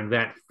occurring.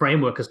 That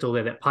framework is still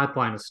there. That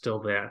pipeline is still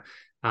there.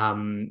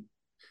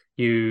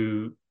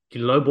 You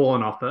lowball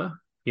an offer,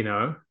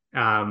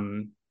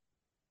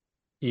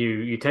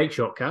 you take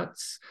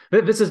shortcuts.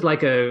 This is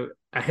like a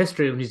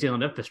history of New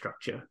Zealand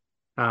infrastructure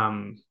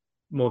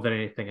more than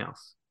anything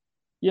else.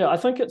 Yeah, I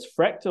think it's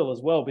fractal as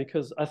well,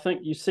 because I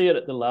think you see it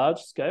at the large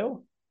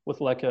scale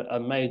with like a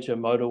major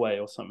motorway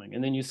or something.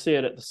 And then you see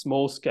it at the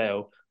small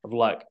scale of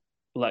like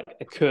like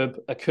a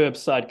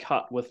curbside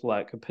cut with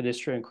like a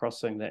pedestrian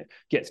crossing that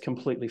gets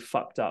completely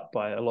fucked up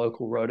by a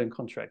local roading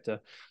contractor.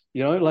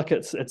 You know, like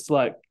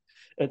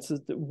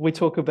we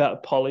talk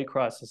about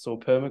polycrisis or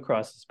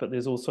permacrisis, but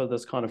there's also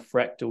this kind of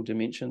fractal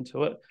dimension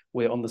to it,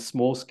 where on the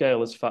small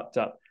scale is fucked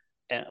up,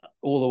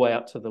 all the way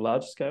up to the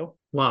large scale.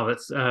 Wow,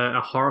 that's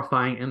a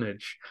horrifying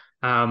image.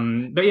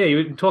 But yeah, you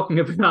were talking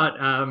about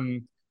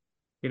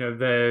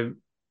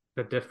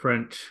the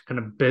different kind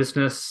of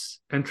business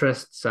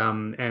interests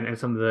and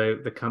some of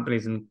the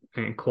companies and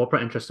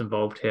corporate interests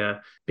involved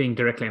here being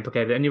directly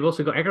implicated. And you've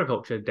also got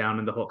agriculture down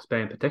in the Hawke's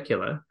Bay in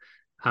particular.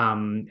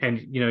 And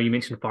you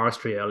mentioned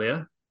forestry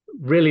earlier.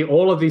 Really,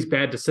 all of these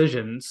bad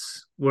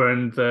decisions were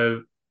in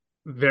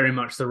very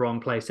much the wrong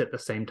place at the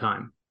same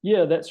time.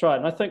 Yeah, that's right.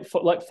 And I think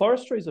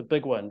forestry is a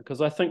big one,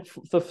 because I think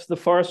the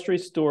forestry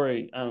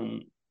story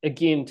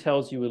again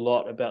tells you a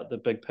lot about the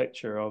big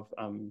picture of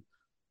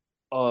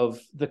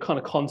the kind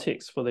of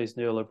context for these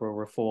neoliberal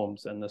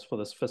reforms and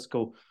this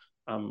fiscal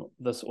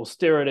this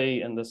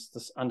austerity and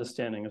this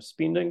understanding of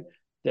spending.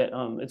 That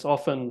it's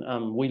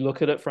often we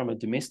look at it from a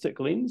domestic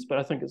lens, but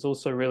I think it's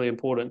also really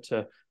important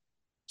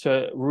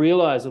to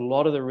realize a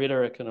lot of the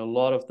rhetoric and a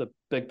lot of the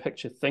big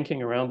picture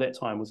thinking around that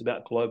time was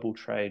about global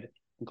trade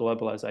and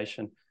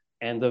globalization,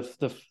 and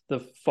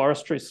the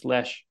forestry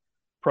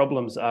 /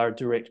 problems are a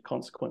direct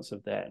consequence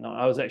of that. And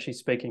I was actually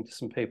speaking to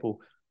some people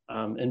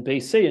in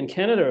BC and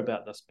Canada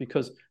about this,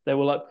 because they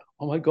were like,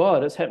 "Oh my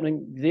God, it's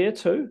happening there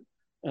too."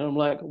 And I'm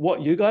like,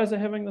 "What, you guys are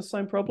having the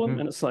same problem?" Mm-hmm.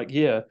 And it's like,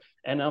 yeah.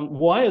 And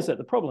why is it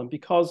the problem?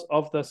 Because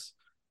of this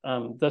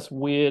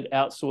weird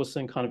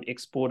outsourcing, kind of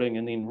exporting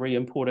and then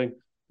re-importing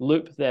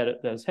loop that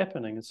is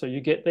happening. And so you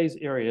get these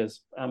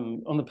areas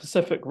on the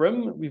Pacific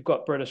Rim. We've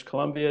got British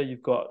Columbia.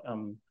 You've got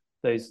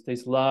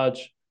these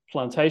large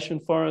plantation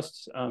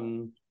forests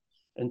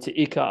in Te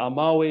Ika a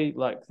Maui,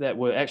 like that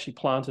were actually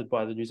planted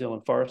by the New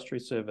Zealand Forestry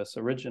Service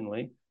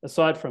originally,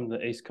 aside from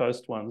the East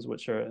Coast ones,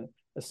 which are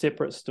a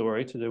separate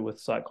story to do with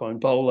Cyclone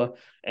Bola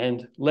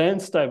and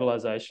land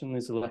stabilization.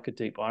 There's like a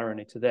deep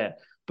irony to that.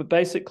 But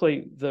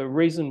basically, the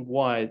reason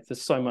why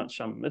there's so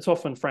much, it's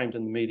often framed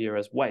in the media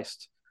as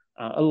waste.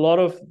 A lot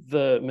of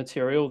the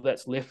material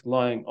that's left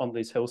lying on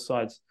these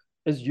hillsides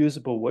is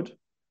usable wood.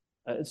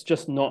 It's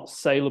just not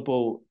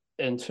saleable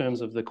in terms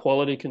of the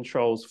quality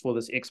controls for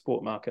this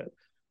export market.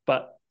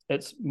 But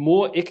it's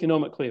more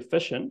economically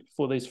efficient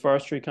for these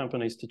forestry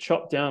companies to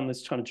chop down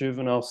this kind of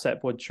juvenile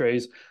sapwood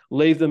trees,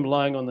 leave them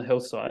lying on the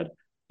hillside,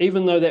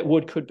 even though that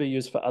wood could be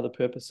used for other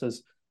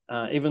purposes,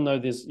 even though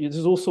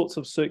there's all sorts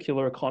of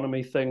circular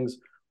economy things,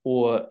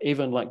 or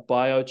even like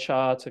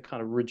biochar to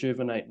kind of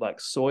rejuvenate like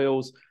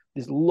soils.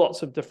 There's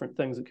lots of different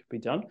things that could be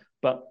done,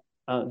 but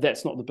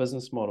that's not the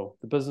business model.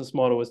 The business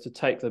model is to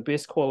take the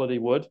best quality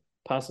wood,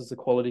 passes the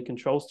quality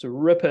controls, to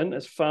rip in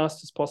as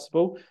fast as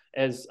possible,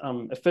 as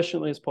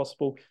efficiently as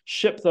possible,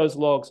 ship those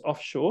logs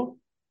offshore,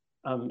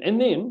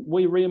 and then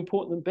we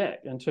re-import them back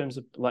in terms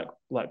of like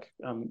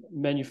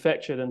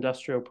manufactured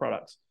industrial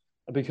products,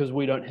 because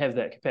we don't have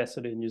that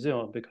capacity in New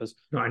Zealand, because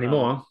not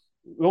anymore.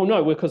 Well,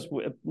 no, because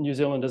New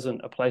Zealand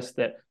isn't a place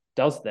that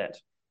does that.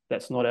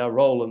 That's not our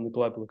role in the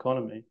global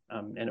economy,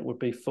 and it would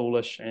be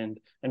foolish and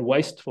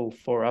wasteful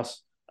for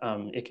us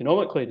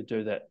economically to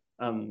do that.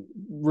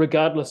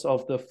 Regardless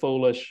of the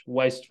foolish,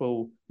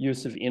 wasteful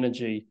use of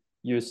energy,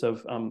 use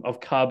of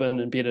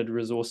carbon embedded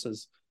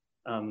resources,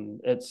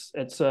 it's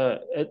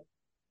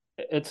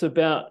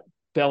about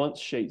balance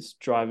sheets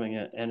driving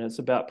it, and it's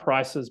about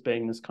prices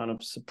being this kind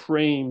of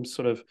supreme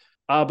sort of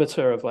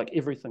arbiter of like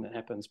everything that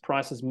happens.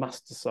 Prices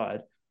must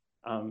decide,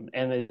 and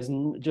there's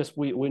just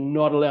we're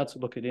not allowed to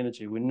look at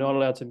energy. We're not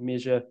allowed to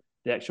measure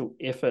the actual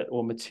effort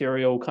or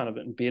material kind of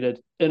embedded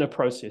in a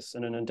process,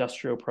 in an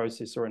industrial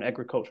process or an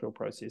agricultural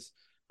process.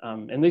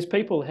 And these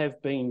people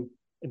have been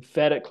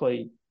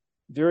emphatically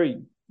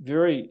very,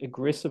 very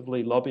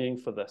aggressively lobbying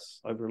for this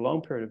over a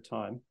long period of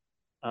time.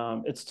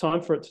 It's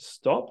time for it to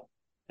stop.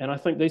 And I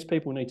think these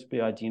people need to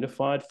be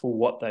identified for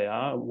what they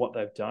are and what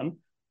they've done.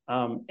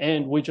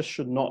 And we just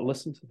should not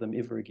listen to them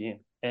ever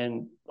again.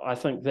 And I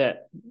think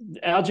that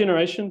our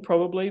generation,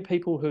 probably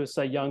people who are,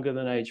 say, younger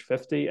than age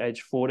 50,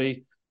 age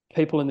 40,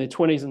 people in their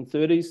 20s and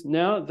 30s,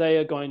 now they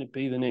are going to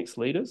be the next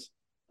leaders.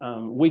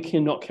 We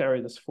cannot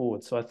carry this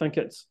forward. So I think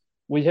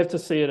we have to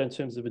see it in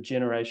terms of a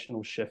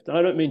generational shift. And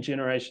I don't mean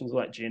generations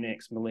like Gen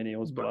X,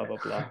 millennials, blah, blah,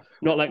 blah.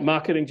 Not like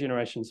marketing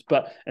generations,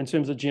 but in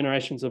terms of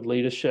generations of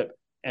leadership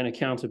and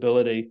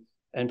accountability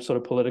and sort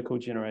of political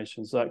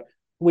generations. Like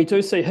we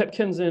do see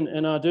Hipkins and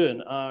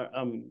Ardern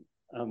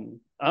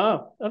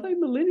are they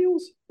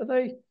millennials? Are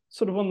they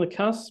sort of on the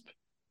cusp?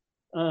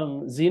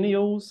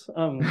 Zennials.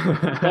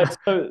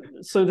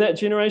 So that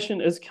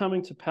generation is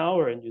coming to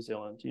power in New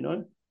Zealand, you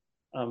know.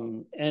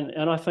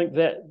 And I think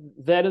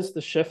that is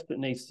the shift that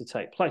needs to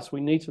take place.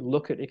 We need to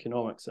look at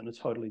economics in a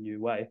totally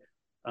new way.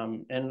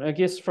 And I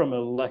guess from a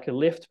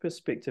left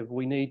perspective,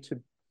 we need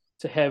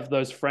to have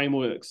those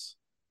frameworks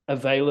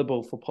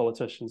available for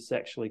politicians to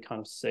actually kind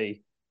of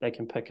see, they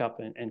can pick up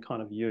and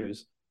kind of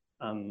use.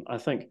 I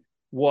think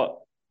what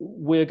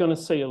we're going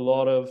to see a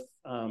lot of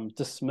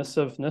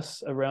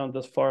dismissiveness around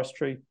this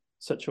forestry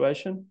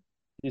situation.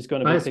 There's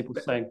going to be people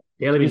saying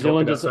New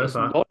Zealand is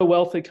not a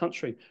wealthy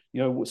country,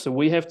 so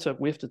we have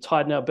to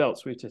tighten our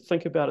belts. We have to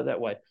think about it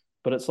that way.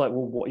 But it's like,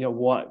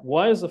 well,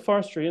 why is the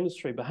forestry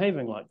industry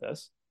behaving like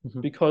this?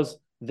 Mm-hmm. Because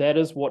that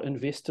is what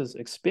investors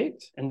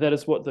expect, and that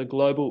is what the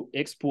global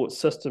export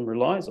system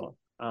relies on.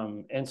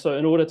 And so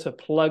in order to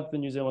plug the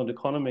New Zealand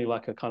economy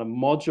like a kind of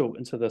module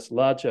into this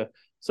larger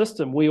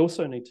system, we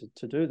also need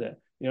to do that.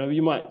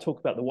 You might talk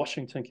about the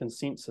Washington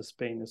Consensus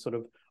being a sort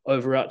of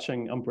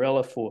overarching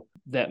umbrella for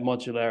that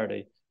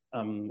modularity.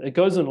 It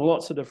goes in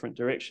lots of different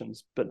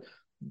directions, but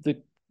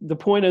the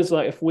point is,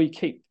 like, if we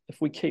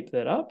keep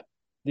that up,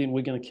 then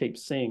we're going to keep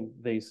seeing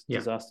these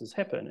disasters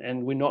happen,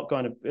 and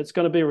it's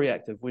going to be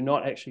reactive. We're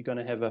not actually going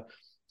to have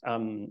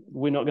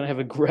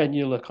a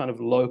granular kind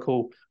of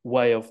local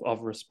way of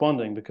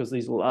responding, because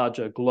these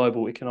larger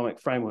global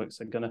economic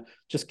frameworks are going to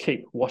just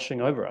keep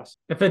washing over us.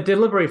 If a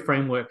delivery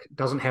framework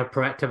doesn't have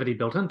proactivity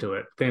built into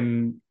it,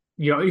 then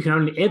you can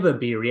only ever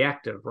be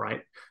reactive,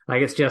 right?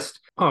 Like, it's just,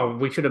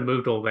 we should have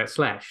moved all that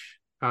slash.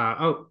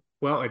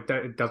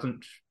 It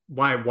doesn't.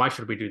 Why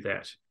should we do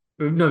that?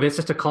 No, that's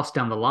just a cost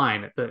down the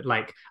line.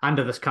 Like,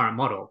 under this current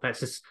model,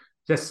 that's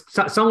just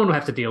someone will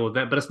have to deal with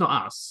that, but it's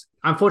not us.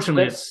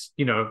 Unfortunately, it's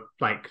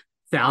like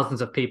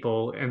thousands of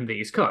people in the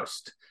East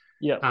Coast.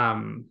 Yeah.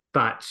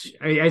 But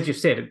as you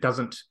said,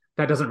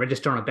 that doesn't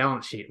register on a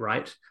balance sheet,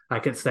 right?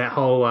 Like, it's that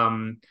whole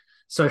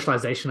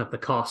socialization of the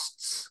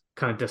costs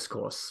kind of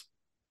discourse.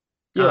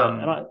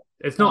 Yeah,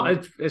 it's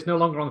no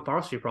longer on the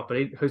forestry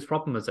property. Whose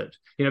problem is it?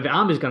 The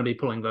Army's going to be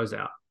pulling those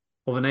out,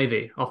 or the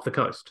Navy off the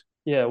coast.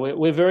 Yeah,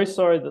 we're very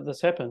sorry that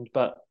this happened,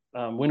 but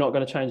we're not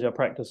going to change our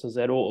practices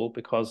at all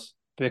because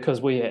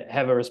we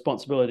have a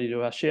responsibility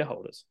to our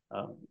shareholders,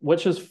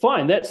 which is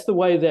fine. That's the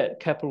way that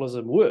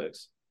capitalism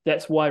works.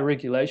 That's why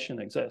regulation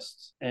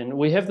exists. And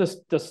we have this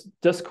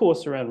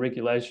discourse around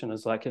regulation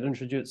as like it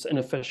introduces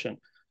inefficient.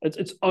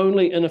 It's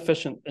only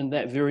inefficient in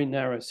that very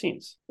narrow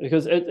sense,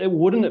 because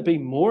wouldn't it be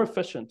more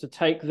efficient to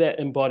take that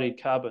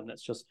embodied carbon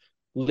that's just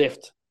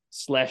left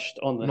slashed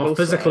on the more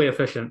physically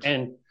efficient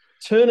and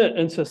turn it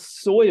into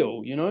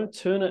soil,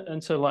 turn it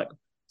into like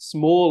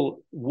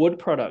small wood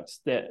products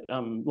that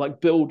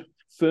like build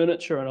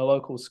furniture in a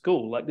local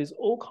school. Like, there's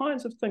all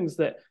kinds of things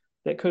that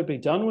could be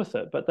done with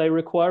it, but they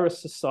require a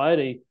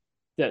society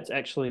that's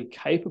actually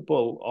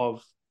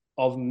capable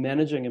of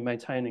managing and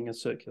maintaining a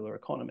circular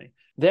economy.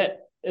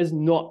 That's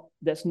not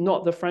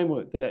the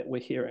framework that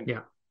we're hearing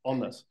on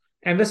this.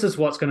 And this is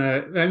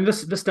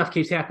this stuff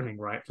keeps happening,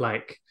 right?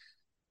 Like,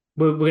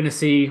 we're going to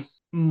see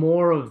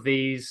more of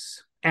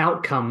these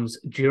outcomes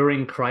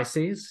during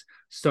crises,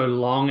 so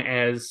long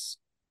as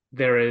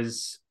there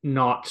is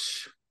not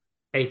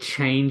a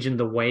change in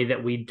the way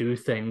that we do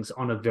things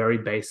on a very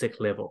basic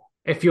level.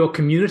 If your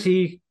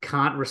community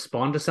can't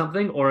respond to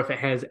something, or if it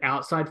has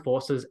outside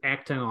forces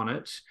acting on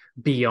it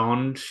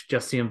beyond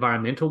just the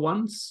environmental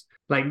ones,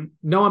 like,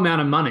 no amount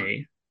of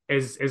money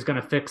is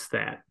going to fix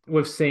that.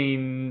 We've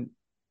seen,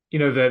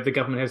 the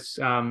government has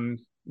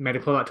made a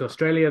call out to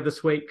Australia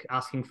this week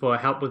asking for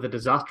help with the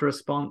disaster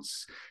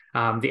response.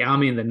 The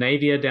Army and the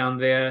Navy are down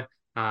there.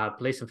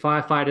 Police and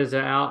firefighters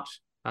are out.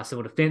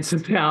 Civil defense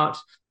is out.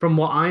 From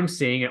what I'm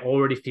seeing, it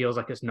already feels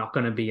like it's not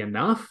going to be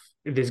enough.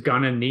 There's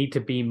going to need to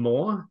be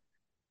more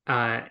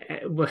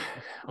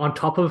on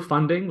top of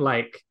funding.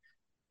 Like,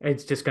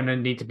 it's just going to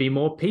need to be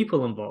more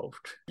people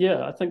involved.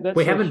 Yeah, I think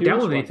we haven't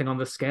dealt with anything on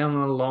this scale in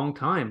a long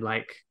time.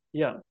 Like,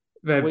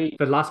 the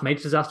last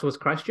major disaster was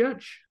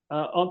Christchurch.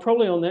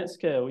 Probably on that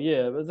scale,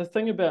 yeah. But the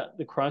thing about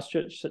the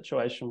Christchurch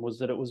situation was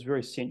that it was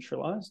very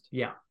centralized.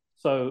 Yeah.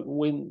 So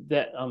when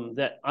that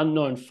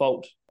unknown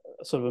fault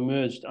sort of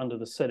emerged under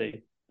the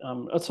city,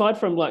 aside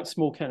from like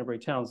small Canterbury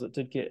towns that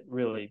did get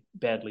really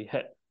badly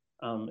hit,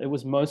 it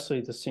was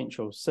mostly the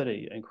central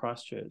city in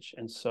Christchurch.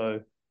 And so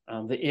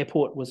the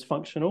airport was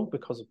functional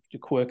because of the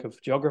quirk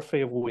of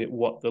geography of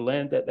what the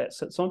land that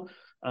sits on.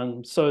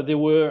 So there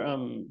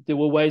were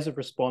ways of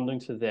responding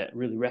to that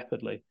really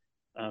rapidly.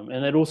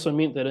 And it also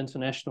meant that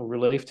international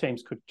relief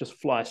teams could just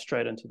fly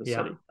straight into the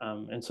city.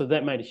 And so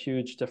that made a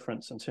huge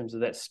difference in terms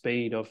of that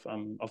speed of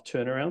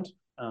turnaround.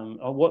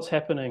 What's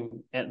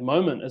happening at the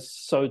moment is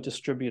so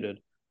distributed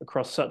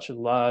across such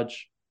a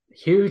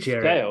huge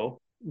scale area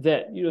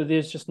that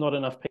there's just not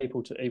enough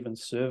people to even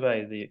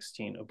survey the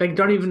extent of. They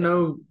don't even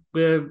know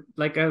where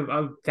like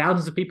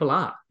thousands of people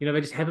are.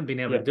 They just haven't been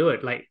able to do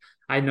it. Like,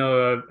 I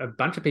know a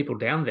bunch of people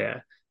down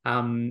there,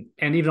 and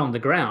even on the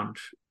ground,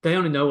 they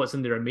only know what's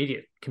in their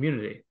immediate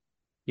community.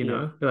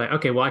 They're like,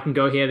 okay, well, I can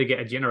go here to get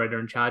a generator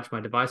and charge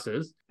my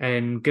devices.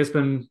 And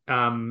Gisborne,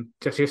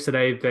 just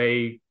yesterday,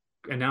 they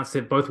announced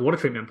that both water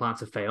treatment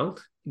plants have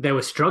failed. They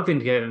were struggling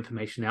to get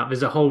information out.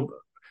 There's a whole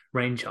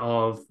range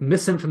of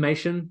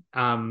misinformation,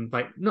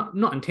 like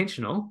not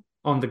intentional,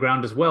 on the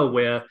ground as well,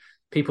 where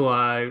people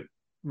are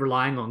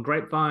relying on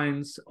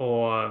grapevines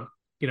or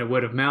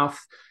word of mouth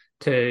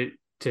to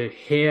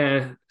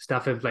hear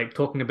stuff of like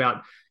talking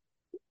about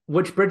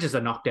which bridges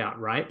are knocked out,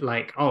 right?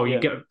 Like,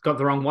 you got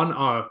the wrong one.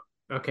 Oh,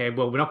 okay,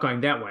 well, we're not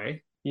going that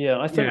way. Yeah,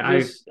 I think Yeah,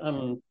 there's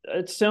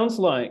it sounds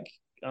like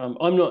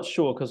I'm not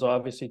sure because I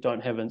obviously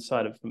don't have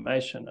inside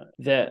information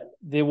that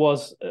there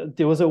was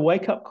a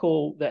wake up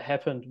call that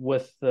happened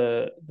with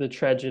the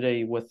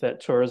tragedy with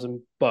that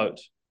tourism boat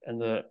and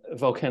the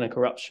volcanic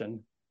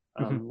eruption.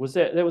 Was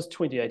that was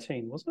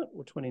 2018, wasn't it,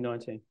 or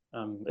 2019?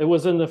 It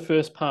was in the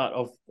first part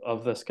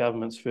of this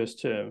government's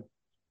first term,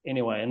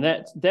 anyway, and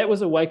that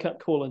was a wake up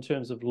call in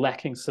terms of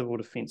lacking civil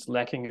defence,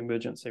 lacking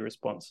emergency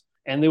response,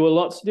 and there were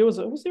lots.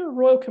 Was there a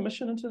royal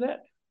commission into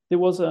that? There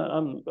was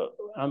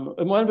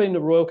it might have been the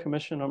Royal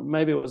Commission, or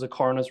maybe it was a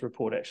coroner's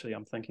report, actually,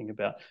 I'm thinking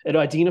about. It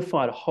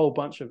identified a whole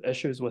bunch of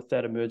issues with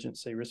that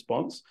emergency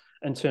response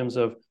in terms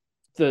of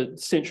the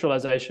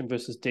centralization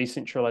versus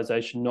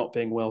decentralization not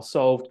being well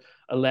solved,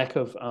 a lack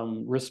of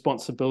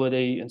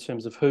responsibility in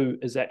terms of who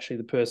is actually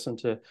the person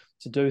to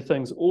do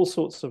things, all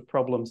sorts of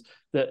problems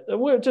that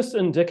were just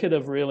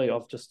indicative, really,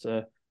 of just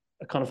a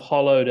kind of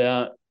hollowed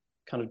out,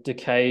 kind of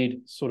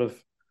decayed sort of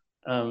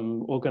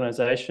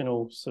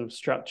organizational sort of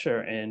structure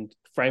and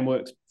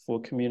frameworks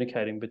for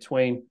communicating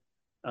between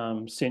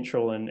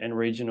central and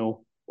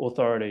regional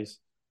authorities.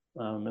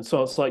 And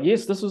so it's like,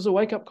 yes, this was a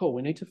wake-up call.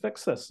 We need to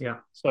fix this. Yeah.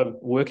 So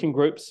working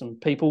groups and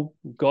people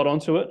got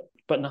onto it,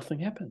 but nothing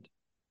happened.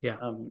 Yeah.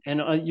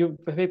 And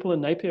people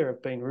in Napier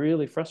have been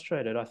really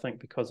frustrated, I think,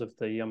 because of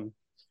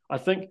I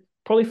think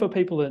probably for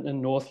people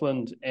in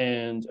Northland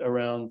and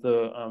around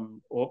the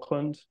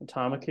Auckland,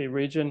 Tamaki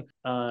region,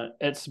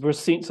 it's a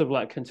sense of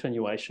like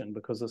continuation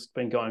because it's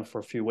been going for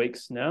a few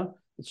weeks now.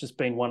 It's just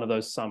been one of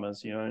those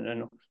summers,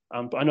 and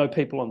I know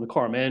people on the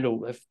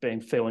Coromandel have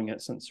been feeling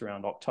it since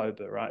around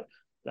October, right?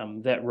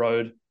 That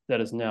road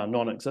that is now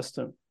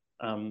non-existent,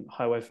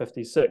 Highway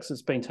 56,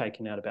 has been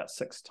taken out about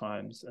 6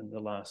 times in the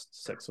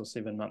last 6 or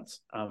 7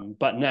 months.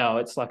 But now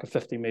it's like a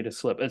 50-meter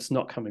slip. It's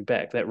not coming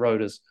back. That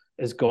road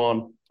is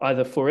gone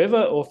either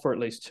forever or for at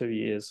least 2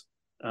 years.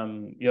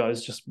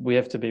 It's just, we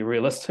have to be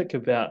realistic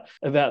about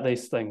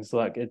these things.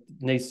 Like, it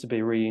needs to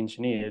be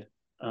re-engineered.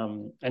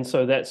 And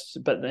so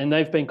and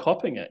they've been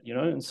copying it,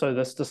 and so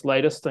this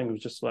latest thing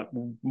was just like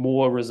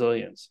more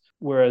resilience.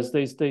 Whereas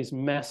these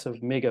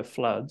massive mega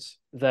floods,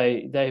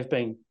 they've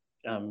been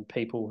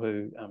people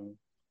who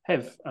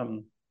have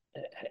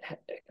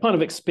kind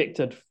of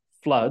expected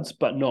floods,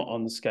 but not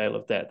on the scale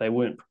of that. They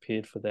weren't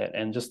prepared for that.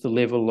 And just the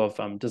level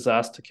of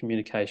disaster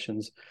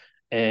communications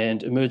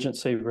and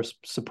emergency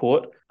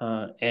support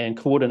and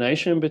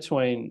coordination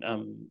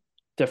between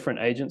different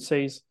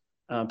agencies,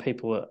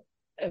 people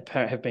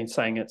have been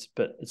saying it's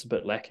a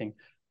bit lacking.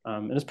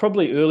 And it's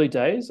probably early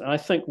days. And I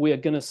think we are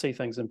going to see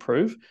things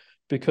improve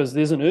because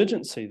there's an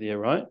urgency there,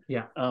 right?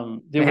 Yeah.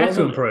 They have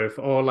to improve,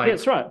 or like,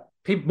 that's right.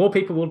 More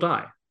people will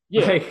die.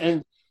 Yeah.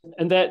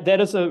 And that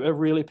is a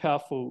really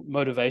powerful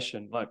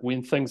motivation. Like,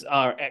 when things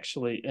are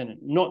actually in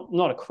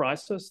not a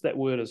crisis, that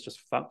word is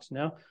just fucked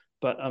now,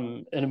 but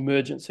an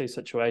emergency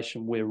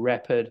situation where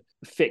rapid,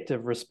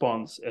 effective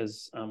response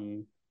is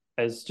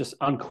just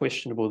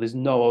unquestionable. There's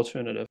no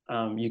alternative.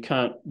 You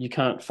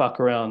can't fuck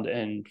around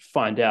and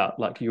find out.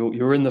 Like,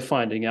 you're in the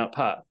finding out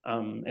part.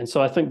 And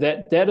so I think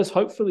that is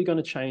hopefully going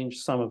to change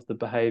some of the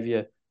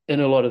behavior in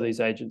a lot of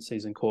these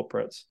agencies and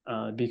corporates,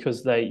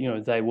 because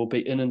they will be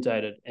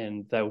inundated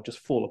and they will just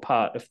fall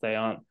apart if they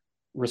aren't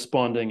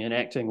responding and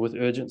acting with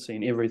urgency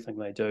in everything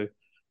they do.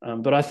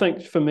 But I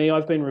think for me,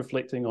 I've been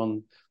reflecting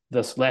on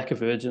this lack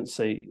of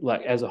urgency,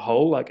 like as a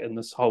whole, like in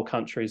this whole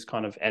country's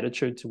kind of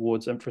attitude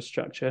towards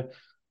infrastructure.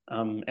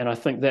 And I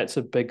think that's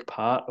a big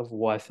part of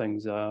why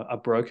things are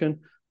broken.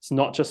 It's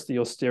not just the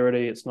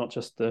austerity, it's not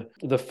just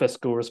the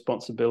fiscal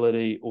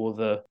responsibility or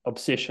the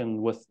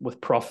obsession with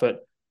profit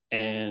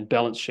and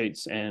balance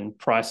sheets and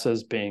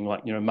prices being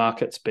like,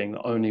 markets being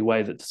the only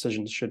way that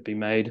decisions should be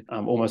made,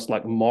 almost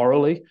like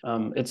morally.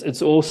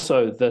 It's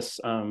also this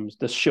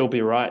she'll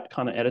be right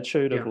kind of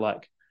attitude of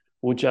like,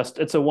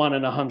 it's a 1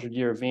 in 100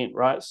 year event,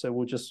 right? So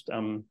we'll just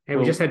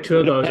we just had 2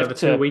 of those over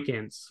 2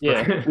 weekends.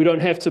 Yeah, we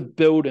don't have to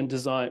build and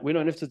design. We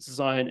don't have to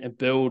design and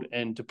build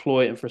and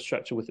deploy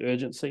infrastructure with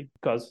urgency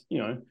because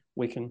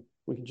we can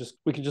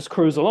just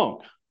cruise along.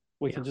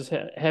 We can just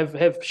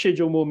have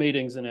schedule more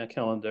meetings in our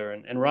calendar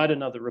and write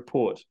another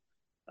report,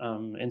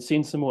 and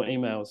send some more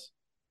emails,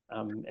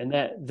 and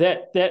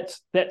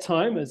that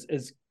time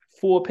is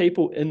for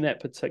people in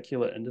that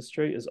particular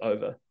industry is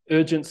over.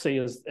 Urgency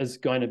is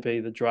going to be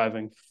the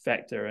driving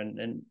factor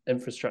in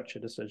infrastructure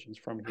decisions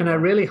from here. And I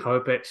really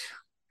hope it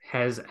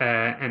has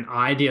an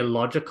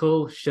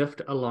ideological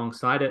shift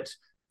alongside it,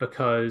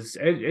 because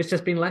it's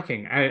just been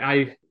lacking.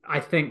 I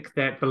think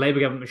that the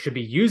Labour government should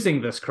be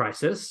using this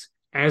crisis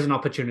as an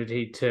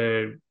opportunity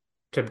to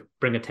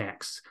bring a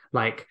tax.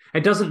 Like,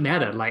 it doesn't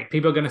matter. Like,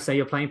 people are going to say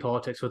you're playing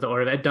politics with it,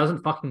 or it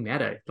doesn't fucking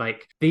matter.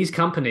 Like, these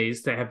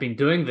companies that have been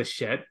doing this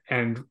shit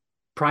and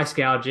price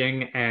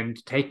gouging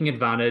and taking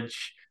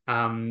advantage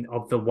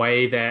of the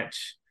way that,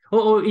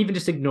 or even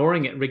just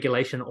ignoring it,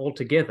 regulation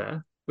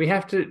altogether, we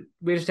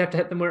just have to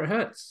hit them where it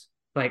hurts.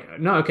 Like,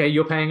 no, okay,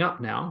 you're paying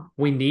up now.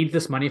 We need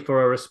this money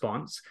for a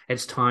response.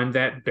 It's time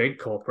that big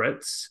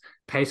corporates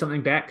pay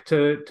something back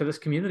to this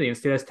community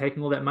instead of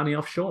taking all that money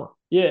offshore.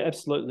 Yeah,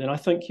 absolutely. And I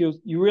think you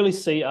really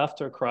see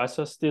after a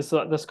crisis, there's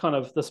like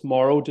this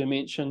moral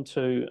dimension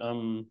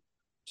to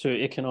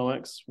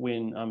economics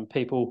when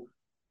people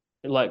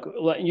like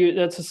you.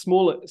 That's a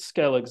small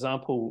scale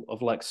example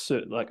of like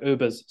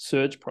Uber's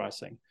surge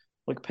pricing.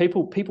 Like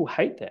people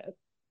hate that,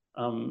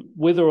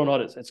 whether or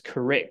not it's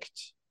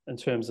correct in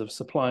terms of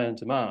supply and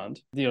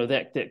demand.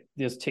 That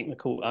there's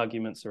technical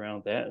arguments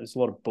around that. There's a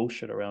lot of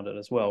bullshit around it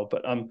as well.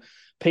 But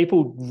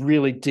people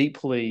really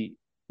deeply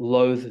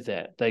loathe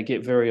that. They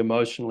get very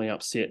emotionally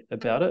upset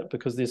about it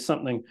because there's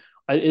something.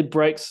 It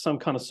breaks some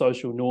kind of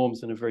social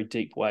norms in a very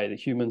deep way. The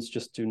humans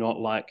just do not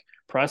like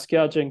price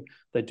gouging.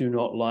 They do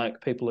not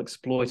like people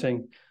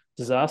exploiting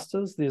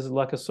disasters. There's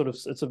like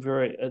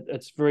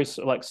it's very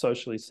like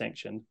socially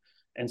sanctioned.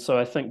 And so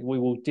I think we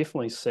will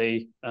definitely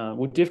see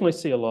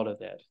a lot of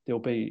that.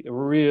 There'll be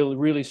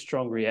really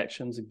strong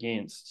reactions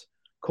against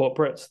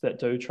corporates that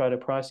do try to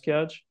price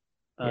gouge.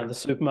 The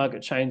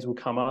supermarket chains will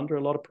come under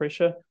a lot of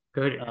pressure.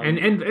 Good.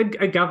 And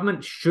a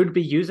government should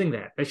be using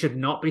that. They should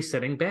not be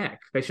sitting back.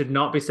 They should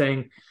not be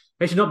taking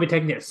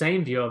that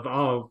same view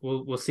of,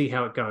 we'll see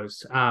how it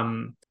goes.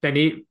 They're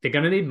going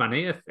to need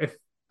money.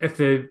 If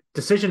the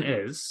decision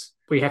is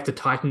we have to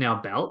tighten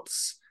our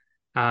belts,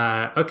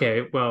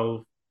 okay,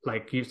 well,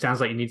 like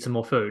sounds like you need some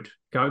more food.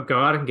 Go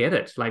out and get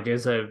it. Like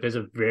there's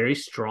a very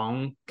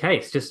strong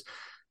case. Just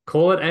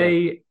call it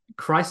a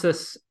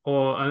crisis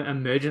or an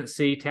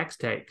emergency tax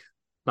take.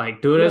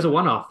 Like do it as a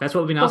one-off. That's what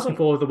we've been asking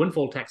for with the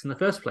windfall tax in the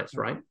first place,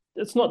 right?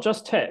 It's not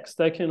just tax.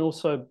 They can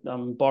also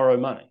borrow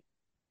money.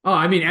 Oh,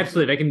 I mean,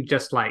 absolutely. They can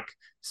just like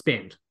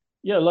spend.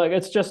 Yeah, like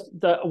it's just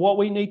that what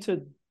we need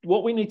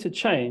to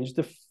change.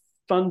 The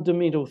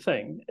fundamental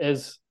thing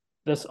is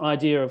this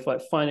idea of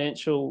like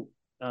financial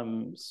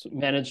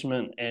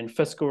management and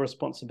fiscal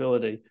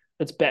responsibility.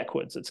 It's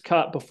backwards. It's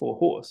cart before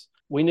horse.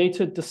 We need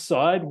to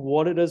decide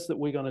what it is that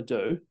we're going to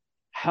do.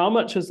 How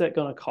much is that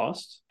going to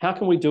cost? How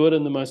can we do it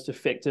in the most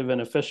effective and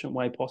efficient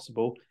way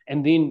possible?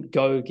 And then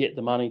go get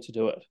the money to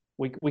do it.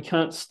 We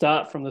can't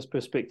start from this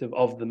perspective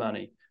of the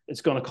money.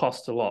 It's going to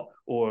cost a lot,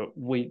 or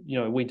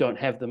we don't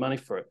have the money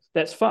for it.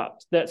 That's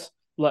fucked. That's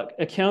like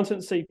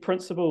accountancy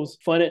principles,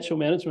 financial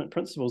management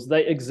principles.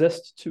 They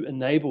exist to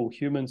enable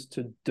humans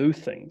to do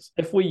things.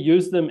 If we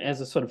use them as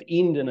a sort of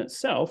end in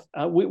itself,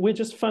 we're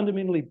just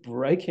fundamentally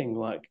breaking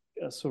like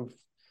a sort of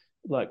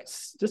like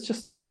it's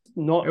just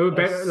not it would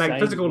be like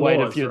physical way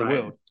to view the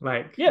world.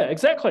 Like yeah,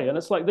 exactly. And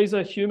it's like these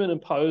are human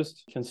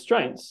imposed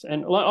constraints.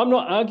 And like I'm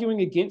not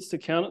arguing against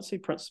accountancy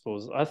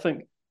principles. I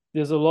think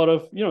there's a lot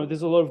of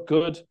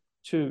good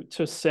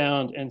to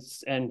sound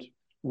and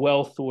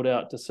well thought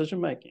out decision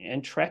making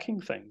and tracking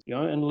things,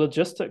 and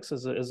logistics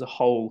is a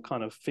whole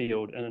kind of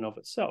field in and of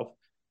itself.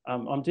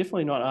 I'm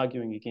definitely not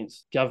arguing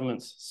against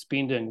governments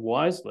spending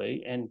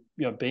wisely and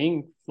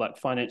being like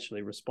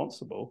financially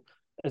responsible.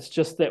 It's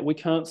just that we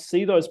can't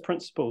see those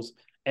principles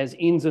as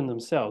ends in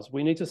themselves.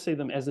 We need to see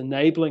them as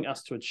enabling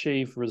us to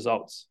achieve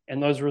results.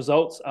 And those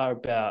results are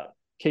about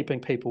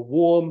keeping people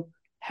warm,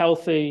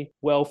 healthy,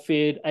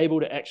 well-fed, able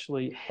to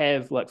actually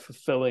have like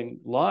fulfilling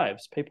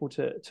lives, people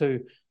to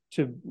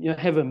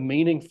have a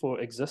meaning for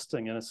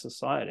existing in a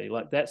society.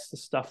 Like that's the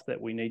stuff that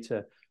we need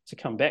to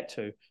come back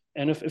to.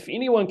 And if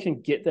anyone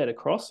can get that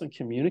across and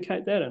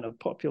communicate that in a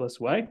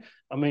populist way,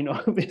 I mean,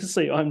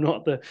 obviously I'm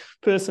not the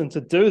person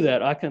to do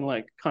that. I can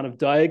like kind of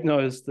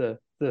diagnose the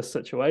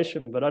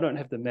situation, but I don't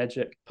have the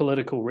magic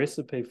political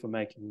recipe for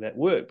making that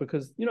work,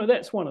 because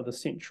that's one of the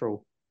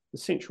central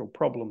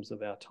problems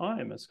of our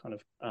time is kind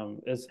of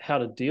is how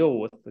to deal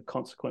with the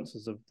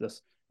consequences of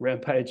this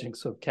rampaging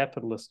sort of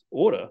capitalist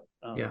order.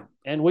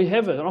 And we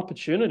have an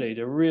opportunity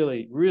to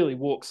really, really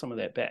walk some of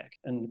that back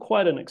in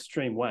quite an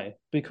extreme way,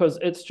 because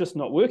it's just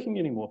not working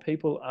anymore.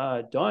 People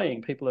are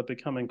dying. People are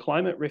becoming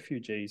climate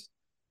refugees.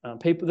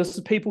 This is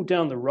people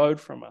down the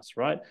road from us,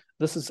 right?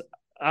 This is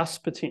us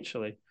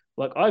potentially.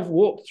 Like I've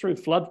walked through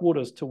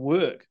floodwaters to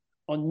work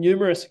on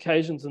numerous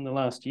occasions in the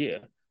last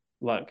year.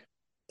 Like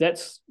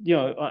that's,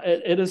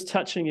 it is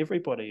touching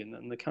everybody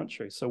in the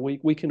country. So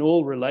we can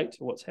all relate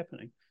to what's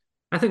happening.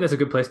 I think that's a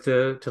good place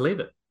to leave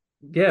it.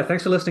 Yeah,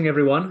 thanks for listening,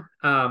 everyone.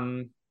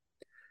 Do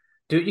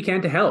what you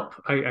can to help,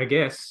 I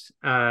guess.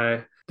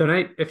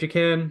 Donate if you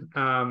can.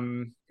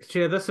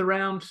 Share this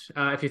around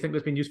if you think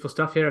there's been useful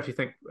stuff here. If you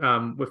think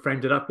we've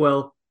framed it up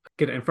well,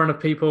 get it in front of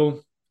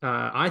people.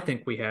 I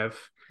think we have.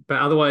 But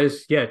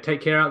otherwise, yeah,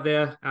 take care out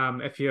there.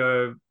 If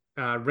you're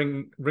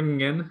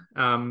ringing in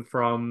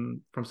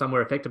from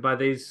somewhere affected by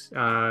these,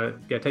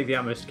 take the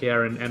utmost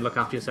care and look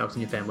after yourselves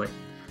and your family.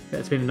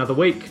 It's been another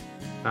week.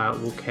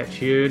 We'll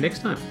catch you next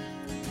time.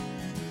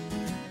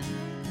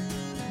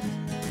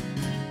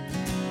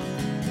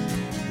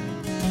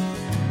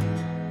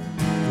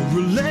 The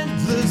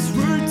relentless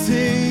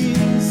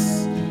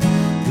routines,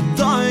 the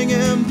dying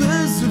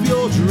embers of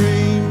your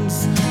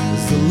dreams.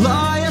 Is the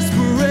lie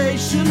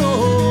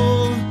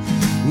aspirational?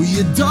 Will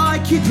you die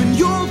keeping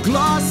your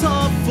glass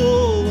half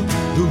full?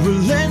 The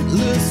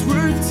relentless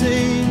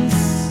routines,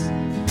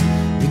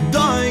 the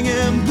dying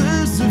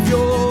embers of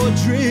your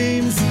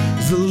dreams.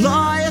 Is Is a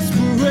lie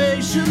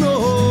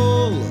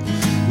aspirational?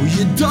 Will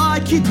you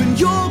die keeping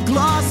your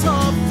glass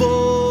half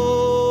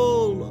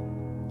full?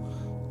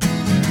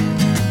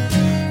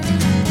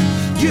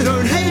 You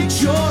don't hate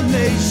your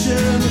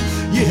nation,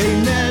 you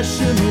hate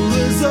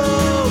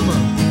nationalism.